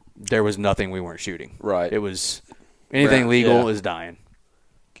time, there was nothing we weren't shooting. Right. It was anything legal is dying.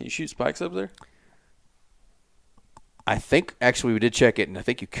 Can you shoot spikes up there? I think, actually, we did check it, and I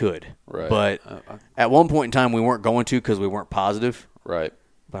think you could. Right. But at one point in time, we weren't going to because we weren't positive. Right.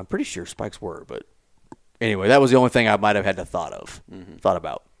 But I'm pretty sure spikes were, but anyway, that was the only thing I might have had to thought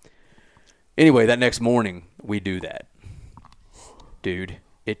about. Anyway, that next morning, we do that. Dude,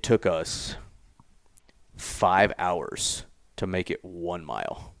 it took us 5 hours to make it 1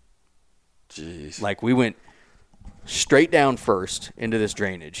 mile. Jeez. Like, we went straight down first into this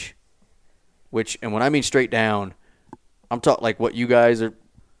drainage, and when I mean straight down, I'm talking like what you guys are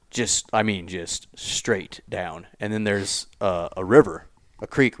just straight down. And then there's a river, a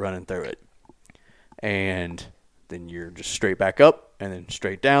creek running through it. And then you're just straight back up, and then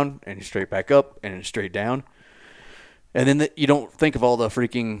straight down, and straight back up, and then straight down. And then you don't think of all the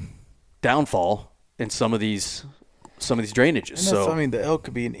freaking downfall in some of these drainages. And the elk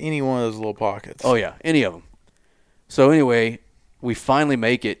could be in any one of those little pockets. Oh, yeah, any of them. So anyway, we finally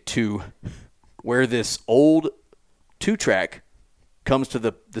make it to where this old 2-track comes to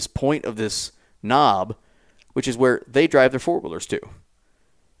this point of this knob, which is where they drive their 4-wheelers to.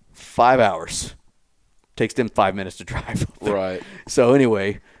 5 hours. Takes them 5 minutes to drive. Right. So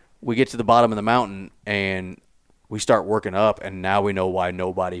anyway, we get to the bottom of the mountain, and we start working up, and now we know why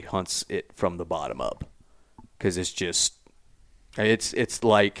nobody hunts it from the bottom up. Because it's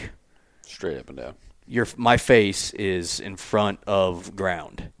like straight up and down. My face is in front of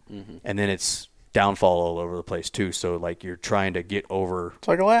ground, and then it's downfall all over the place too. So like you're trying to get over. It's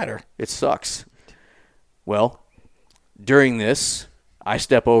like a ladder. It sucks. Well, during this, I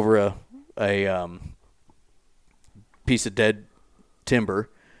step over a piece of dead timber,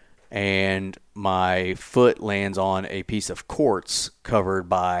 and my foot lands on a piece of quartz covered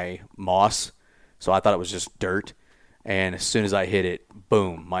by moss. So I thought it was just dirt. And as soon as I hit it,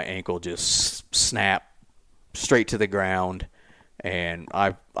 boom, my ankle just snapped straight to the ground, and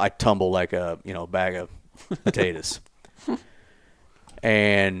I tumble like a bag of potatoes.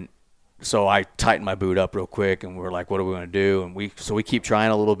 And so I tightened my boot up real quick, and we're like, what are we going to do? And we keep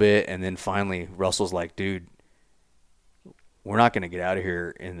trying a little bit, and then finally Russell's like, dude, we're not going to get out of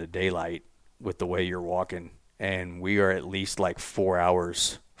here in the daylight with the way you're walking, and we are at least like 4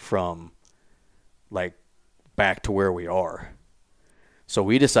 hours from like back to where we are. So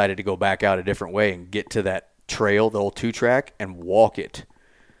we decided to go back out a different way and get to that trail, the old 2-track, and walk it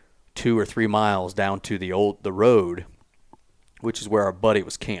 2 or 3 miles down to the road, which is where our buddy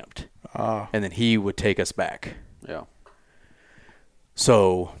was camped. And then he would take us back. Yeah.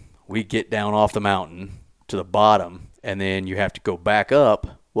 So we get down off the mountain to the bottom, and then you have to go back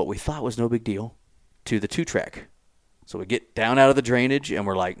up what we thought was no big deal to the 2-track. So we get down out of the drainage, and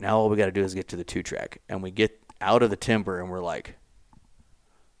we're like, now all we got to do is get to the 2-track. And we get out of the timber, and we're like,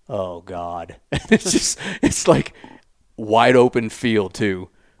 oh, God. It's like wide open field, too,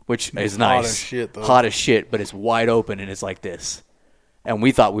 which is nice. Hot as shit, though. Hot as shit, but it's wide open, and it's like this. And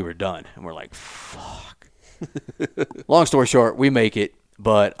we thought we were done, and we're like, fuck. Long story short, we make it.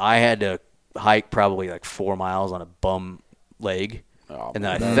 but I had to hike probably like 4 miles on a bum leg. Oh, and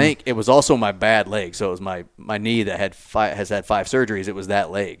then I think it was also my bad leg. So it was my knee that has had 5 surgeries. It was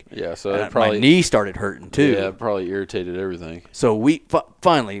that leg. Yeah, so my knee started hurting too. Yeah, it probably irritated everything. So we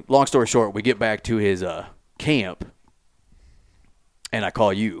finally, long story short, we get back to his camp, and I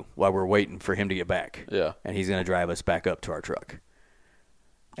call you while we're waiting for him to get back. Yeah. And he's going to drive us back up to our truck.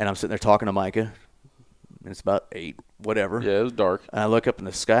 And I'm sitting there talking to Micah, and it's about 8, whatever. Yeah, it was dark. And I look up in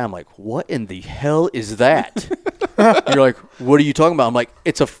the sky. I'm like, what in the hell is that? You're like, what are you talking about? I'm like,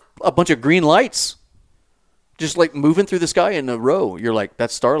 it's a bunch of green lights just like moving through the sky in a row. You're like,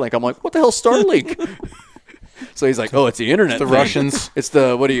 that's Starlink. I'm like, what the hell's Starlink? So he's like, oh, it's the internet. It's the Russians. It's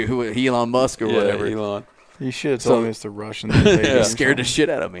the, Elon Musk or whatever. Elon. You should have told me it's the Russians. Yeah. Scared the shit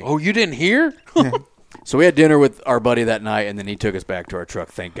out of me. Oh, you didn't hear? So we had dinner with our buddy that night, and then he took us back to our truck,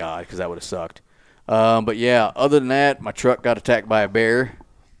 thank God, because that would have sucked. But, yeah, other than that, my truck got attacked by a bear.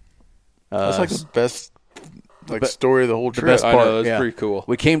 That's like the best story of the whole trip. The best part, I know, it's pretty cool.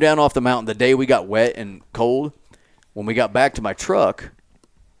 We came down off the mountain the day we got wet and cold. When we got back to my truck,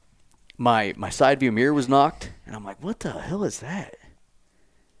 my side view mirror was knocked, and I'm like, what the hell is that?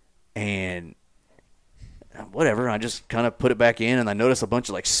 And whatever, I just kind of put it back in, and I noticed a bunch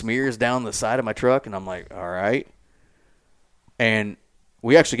of like smears down the side of my truck, and I'm like, all right. And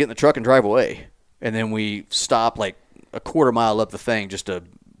we actually get in the truck and drive away, and then we stop like a quarter mile up the thing just to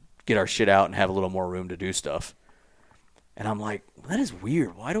get our shit out and have a little more room to do stuff. And I'm like, that is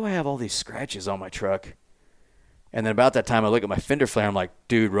weird. Why do I have all these scratches on my truck? And then about that time, I look at my fender flare. I'm like,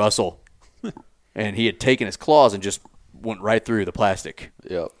 dude, Russell. And he had taken his claws and just went right through the plastic.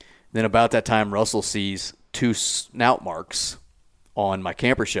 Yep. Then about that time, Russell sees 2 snout marks on my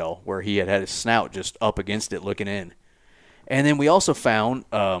camper shell where he had his snout just up against it looking in. And then we also found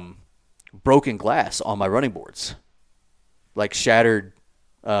broken glass on my running boards, like shattered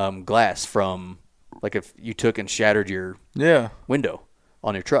glass from, like if you took and shattered your window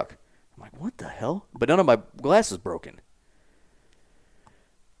on your truck. I'm like, what the hell? But none of my glass is broken.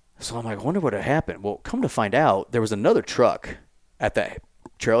 So I'm like, I wonder what had happened. Well, come to find out, there was another truck at that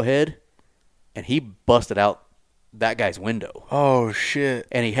trailhead, and he busted out that guy's window. Oh, shit.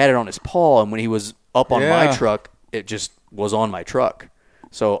 And he had it on his paw, and when he was up on my truck, it just was on my truck.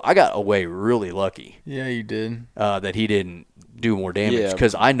 So I got away really lucky. Yeah, you did. That he didn't do more damage.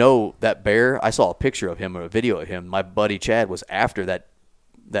 Because I know that bear, I saw a picture of him or a video of him. My buddy Chad was after that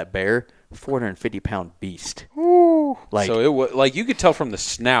bear, 450-pound beast. Ooh. Like, so it was like you could tell from the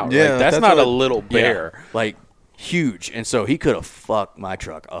snout. Yeah, like, that's not a little bear. Yeah, like huge. And so he could have fucked my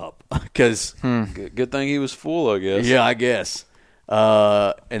truck up. Because good thing he was full, I guess. yeah, I guess.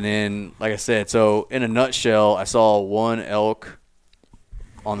 And then, like I said, so in a nutshell, I saw 1 elk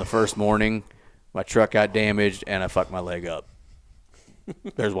on the first morning. My truck got damaged, and I fucked my leg up.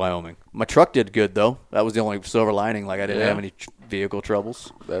 There's Wyoming. My truck did good, though. That was the only silver lining. Like, I didn't have any vehicle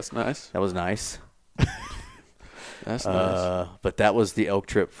troubles. That's nice. That was nice. That's nice. But that was the elk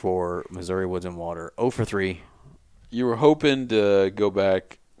trip for Missouri Woods and Water. 0 for 3. You were hoping to go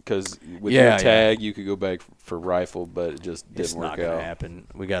back because with your tag, you could go back for rifle, but it just didn't work out. It's not going to happen.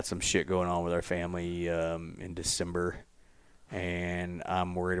 We got some shit going on with our family in December, and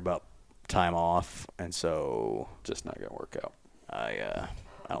I'm worried about time off, and so just not going to work out. I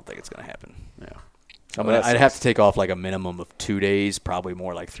don't think it's going to happen. Yeah. I'd have to take off like a minimum of 2 days, probably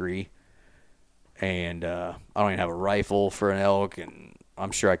more like 3. And I don't even have a rifle for an elk, and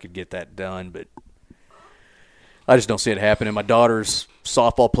I'm sure I could get that done, but I just don't see it happening. My daughter's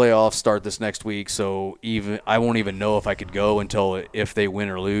softball playoffs start this next week, so I won't even know if I could go until if they win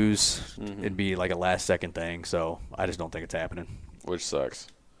or lose. Mm-hmm. It'd be like a last-second thing, so I just don't think it's happening. Which sucks.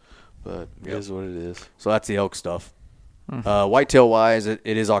 But it is what it is. So that's the elk stuff. Whitetail-wise, it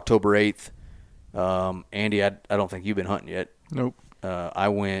is October 8th. Andy, I don't think you've been hunting yet. Nope. I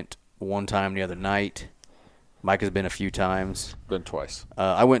went one time the other night. Mike has been a few times. Been twice.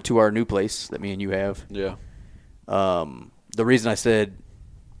 I went to our new place that me and you have. Yeah. The reason I said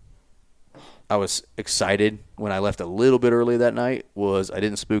I was excited when I left a little bit early that night was I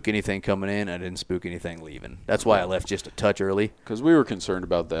didn't spook anything coming in. I didn't spook anything leaving. That's why I left just a touch early. Because we were concerned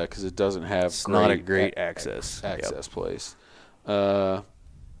about that because it doesn't have It's not a great access place.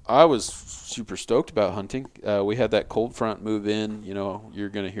 I was super stoked about hunting. We had that cold front move in. You know, you're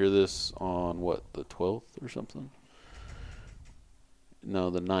going to hear this on, the 12th or something? No,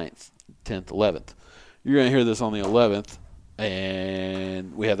 the 9th, 10th, 11th. You're going to hear this on the 11th.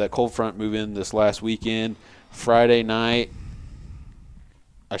 And we had that cold front move in this last weekend. Friday night,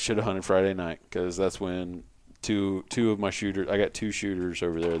 I should have hunted Friday night because that's when two of my shooters. I got 2 shooters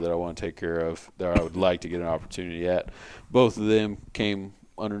over there that I want to take care of that I would like to get an opportunity at. Both of them came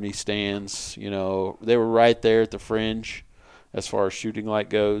underneath stands. You know, they were right there at the fringe as far as shooting light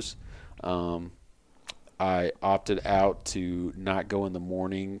goes. I opted out to not go in the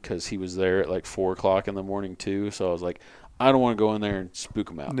morning because he was there at like 4 o'clock in the morning too. So I was like, I don't want to go in there and spook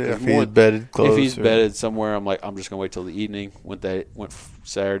him out. Yeah, if he's bedded close. If he's bedded somewhere, I'm like, I'm just gonna wait till the evening. Went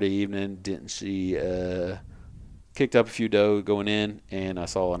Saturday evening, didn't see. Kicked up a few doe going in, and I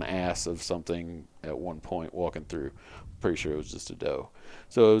saw an ass of something at one point walking through. Pretty sure it was just a doe.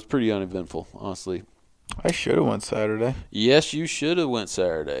 So it was pretty uneventful, honestly. I should have went Saturday. Yes, you should have went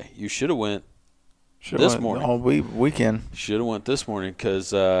Saturday. You should have went this morning. All weekend. Should have went this morning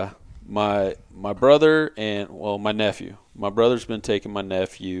because my brother and, well, my nephew. My brother's been taking my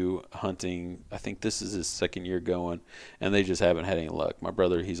nephew hunting. I think this is his 2nd year going, and they just haven't had any luck. My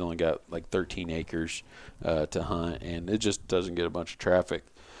brother, he's only got like 13 acres to hunt, and it just doesn't get a bunch of traffic.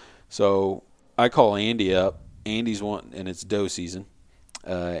 So I call Andy up. Andy's wanting, and it's doe season.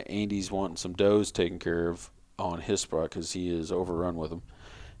 Andy's wanting some does taken care of on his spot because he is overrun with them.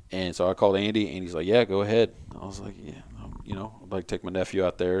 And so I called Andy, and he's like, yeah, go ahead. I was like, yeah, I'd like to take my nephew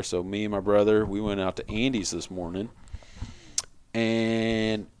out there. So me and my brother, we went out to Andy's this morning.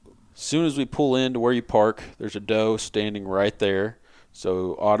 And as soon as we pull into where you park, there's a doe standing right there.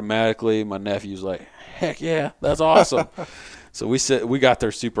 So automatically my nephew's like, heck yeah, that's awesome. So we got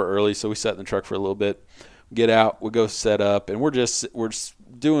there super early, so we sat in the truck for a little bit. Get out, we go set up, and we're just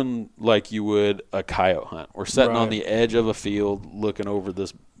doing like you would a coyote hunt. We're sitting on the edge of a field looking over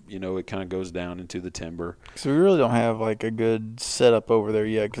this, it kind of goes down into the timber. So we really don't have like a good setup over there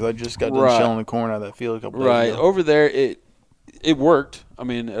yet because I just got done shelling the corn out of that field a couple days ago. Over there, it worked. I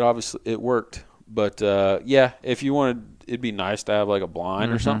mean, it worked. But, yeah, if you wanted, it'd be nice to have like a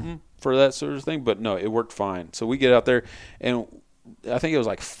blind or something for that sort of thing. But, no, it worked fine. So we get out there, and I think it was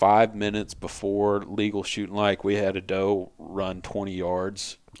like 5 minutes before legal shooting light, we had a doe run 20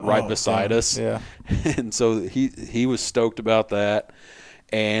 yards right beside us. Yeah. And so he was stoked about that.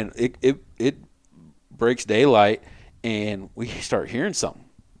 And it breaks daylight, and we start hearing something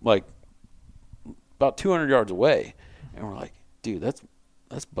like about 200 yards away. And we're like, dude, that's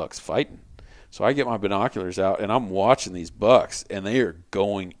bucks fighting. So I get my binoculars out, and I'm watching these bucks, and they are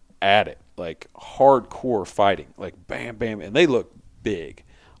going at it, like hardcore fighting, like bam, bam, and they look big.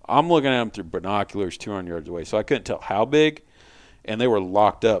 I'm looking at them through binoculars 200 yards away, so I couldn't tell how big, and they were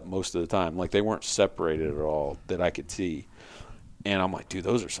locked up most of the time. Like they weren't separated at all that I could see. And I'm like, dude,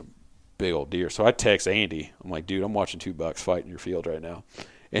 those are some big old deer. So I text Andy. I'm like, dude, I'm watching 2 bucks fight in your field right now.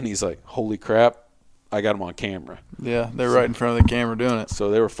 And he's like, holy crap, I got them on camera. Yeah, they're right in front of the camera doing it.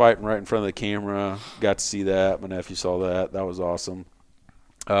 So they were fighting right in front of the camera. Got to see that. My nephew saw that. That was awesome.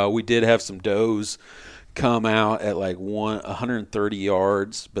 We did have some does come out at like 130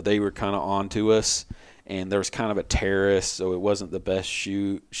 yards, but they were kind of onto us. And there was kind of a terrace, so it wasn't the best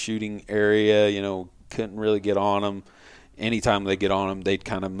shooting area. Couldn't really get on them. Anytime they get on them, they'd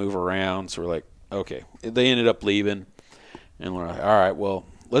kind of move around. So we're like, okay. They ended up leaving. And we're like, all right, well,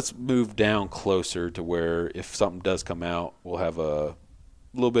 let's move down closer to where if something does come out, we'll have a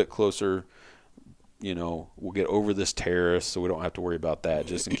little bit closer. We'll get over this terrace so we don't have to worry about that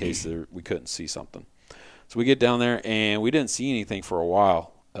just in case we couldn't see something. So we get down there, and we didn't see anything for a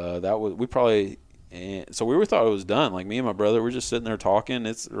while. So we thought it was done. Like me and my brother, we're just sitting there talking.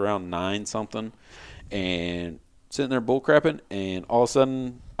 It's around 9-something. And sitting there bullcrapping, and all of a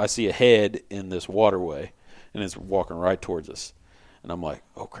sudden I see a head in this waterway, and it's walking right towards us. And I'm like,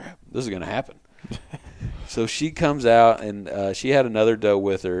 oh, crap, this is going to happen. So she comes out, and she had another doe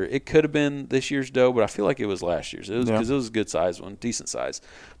with her. It could have been this year's doe, but I feel like it was last year's. It was because it was a good size one, decent size.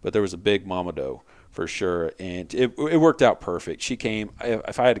 But there was a big mama doe for sure, and it worked out perfect. She came,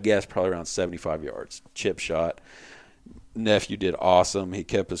 if I had to guess, probably around 75 yards, chip shot. Nephew did awesome. He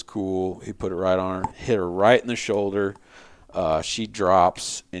kept us cool. He put it right on her, hit her right in the shoulder. She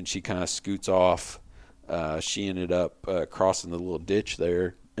drops, and she kind of scoots off. She ended up crossing the little ditch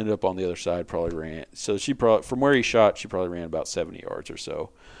there, ended up on the other side, probably ran. So from where he shot, she probably ran about 70 yards or so.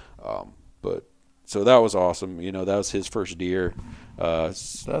 So that was awesome. That was his first deer.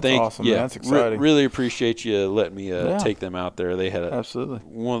 That's awesome. Yeah, that's exciting. Really appreciate you letting me take them out there. They had absolutely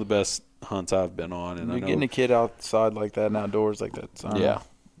one of the best hunts I've been on. And getting a kid outside like that and outdoors like that.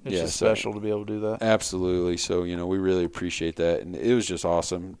 It's just special to be able to do that. Absolutely. So we really appreciate that, and it was just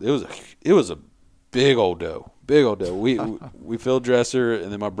awesome. It was a big old doe. We field dressed her,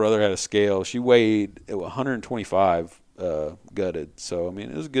 and then my brother had a scale. She weighed 125 gutted. So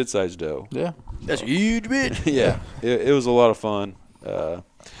it was a good sized doe. Yeah, that's a huge bitch. Yeah, it was a lot of fun.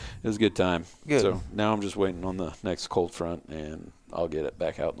 It was a good time. Good. So now I'm just waiting on the next cold front, and I'll get it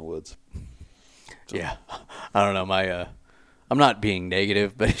back out in the woods. So. Yeah. I don't know. I'm not being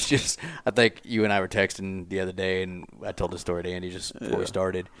negative, but it's just I think you and I were texting the other day, and I told the story to Andy just before we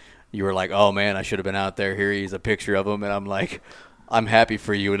started. You were like, "Oh man, I should have been out there. Here he's a picture of him," and I'm like, "I'm happy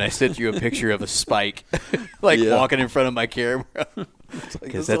for you." And I sent you a picture of a spike, walking in front of my camera,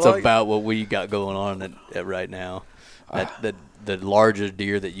 because that's about what we got going on at right now. The larger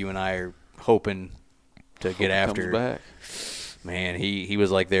deer that you and I are hoping to get after. Comes back. Man, he was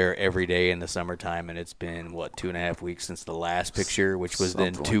like there every day in the summertime, and it's been 2.5 weeks since the last picture, which was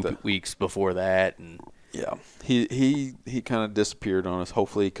Something then 2 weeks before that. And yeah, he kind of disappeared on us.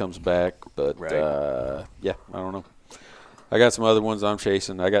 Hopefully he comes back, but yeah, I don't know. I got some other ones I'm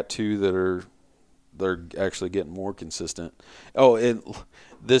chasing. I got 2 that they're actually getting more consistent. Oh, and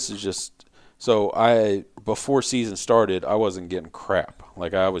this is just so before season started, I wasn't getting crap.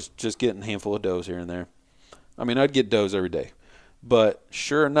 Like I was just getting a handful of does here and there. I mean, I'd get does every day. But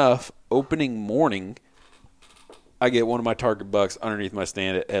sure enough, opening morning, I get one of my target bucks underneath my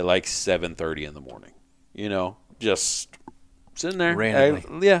stand at like 7:30 in the morning. You know, just sitting there.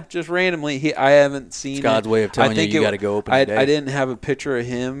 Randomly. Just randomly. I haven't seen it's God's way of telling you got to go opening day. I didn't have a picture of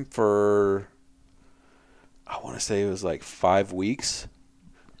him for, I want to say it was like 5 weeks.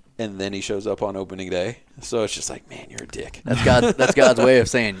 And then he shows up on opening day. So it's just like, man, you're a dick. That's God's way of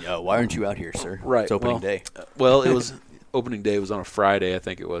saying, why aren't you out here, sir? Right. It's opening day. Well, it was opening day was on a Friday, I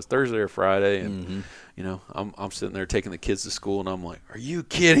think it was. Thursday or Friday. And, you know, I'm sitting there taking the kids to school, and I'm like, are you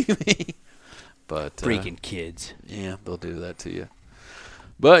kidding me? But freaking kids. Yeah, they'll do that to you.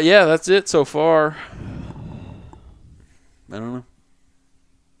 But, yeah, that's it so far. I don't know.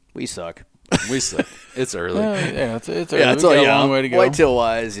 We suck. We suck. It's early. Yeah, it's early. Yeah, it's a long way to go. Whitetail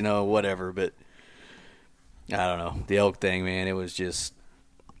wise, whatever. But I don't know. The elk thing, man, it was just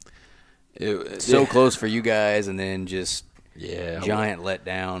so close for you guys, and then just giant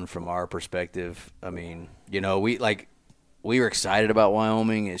letdown from our perspective. I mean, we were excited about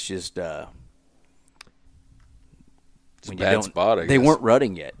Wyoming. It's just when you bad spot. I guess. They weren't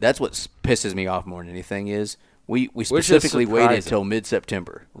rutting yet. That's what pisses me off more than anything is we specifically waited till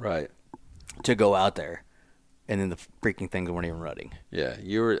mid-September, right, to go out there, and then the freaking things weren't even rutting. Yeah,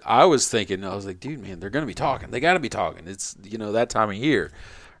 I was thinking, I was like, dude, man, they're gonna be talking. They got to be talking. It's that time of year,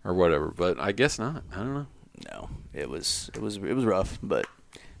 or whatever. But I guess not. I don't know. No, it was rough, but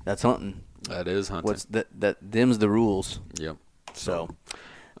that's hunting. That is hunting. Them's the rules. Yep. So,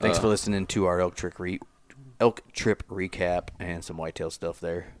 thanks for listening to our elk trip recap and some whitetail stuff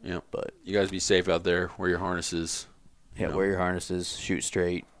there. Yep. But you guys be safe out there. Wear your harnesses. Yeah, wear your harnesses. Shoot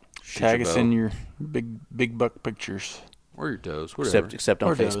straight. Tag us in your big buck pictures. Or your does, whatever. Except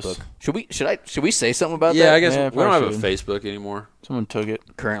on Facebook. Should we say something about that? Yeah, I guess we don't have a Facebook anymore. Someone took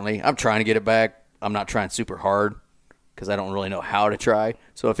it. Currently, I'm trying to get it back. I'm not trying super hard because I don't really know how to try.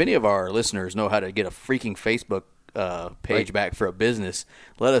 So if any of our listeners know how to get a freaking Facebook page back for a business,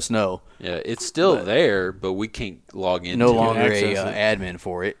 let us know. Yeah, it's still there, but we can't log in. No longer a admin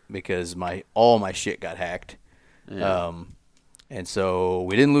for it because all my shit got hacked. Yeah. And so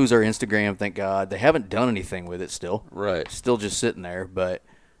we didn't lose our Instagram, thank God. They haven't done anything with it still. Right. Still just sitting there, but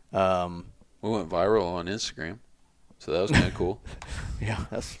we went viral on Instagram. So that was kind of cool. Yeah,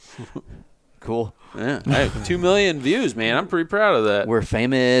 that's cool. Yeah. Hey, 2 million views, man. I'm pretty proud of that. We're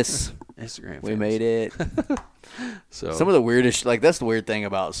famous. Instagram famous. We made it. So some of the weirdest, that's the weird thing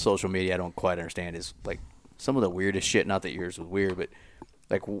about social media I don't quite understand is, some of the weirdest shit, not that yours was weird, but,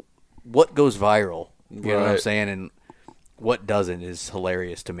 what goes viral? You know what I'm saying? And what doesn't is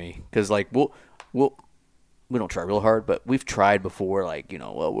hilarious to me. Because, we don't try real hard, but we've tried before,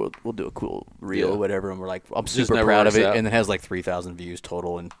 we'll do a cool reel or whatever, and we're like, I'm super proud of it, and it has 3,000 views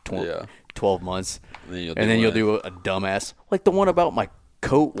total in 12 months. And then you'll do a dumbass, like the one about my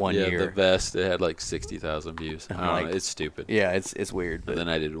coat one year. Yeah, the vest, it had 60,000 views. I don't know, it's stupid. Yeah, it's weird. But then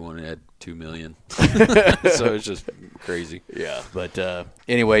I did one that had 2 million. So it's just crazy. Yeah, but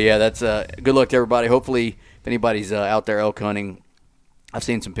anyway, that's good luck to everybody. Hopefully, if anybody's out there elk hunting, I've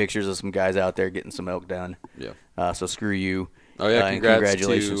seen some pictures of some guys out there getting some elk done. Yeah. So screw you. Oh, yeah,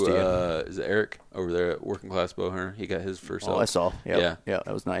 congratulations to you. Is it Eric over there at Working Class Bow Hunter? He got his first elk. I saw. Yep. Yeah.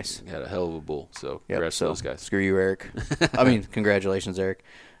 That was nice. He had a hell of a bull, so congrats to those guys. Screw you, Eric. I mean, congratulations, Eric.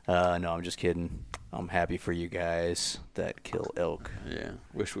 No, I'm just kidding. I'm happy for you guys that kill elk. Yeah,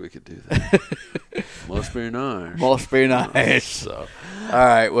 wish we could do that. Must be nice. Must be nice. So, all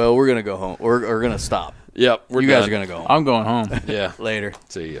right, well, we're going to go home. We're going to stop. Yep, you guys are going to go home. I'm going home. Yeah. Later.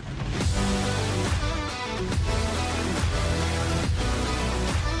 See ya.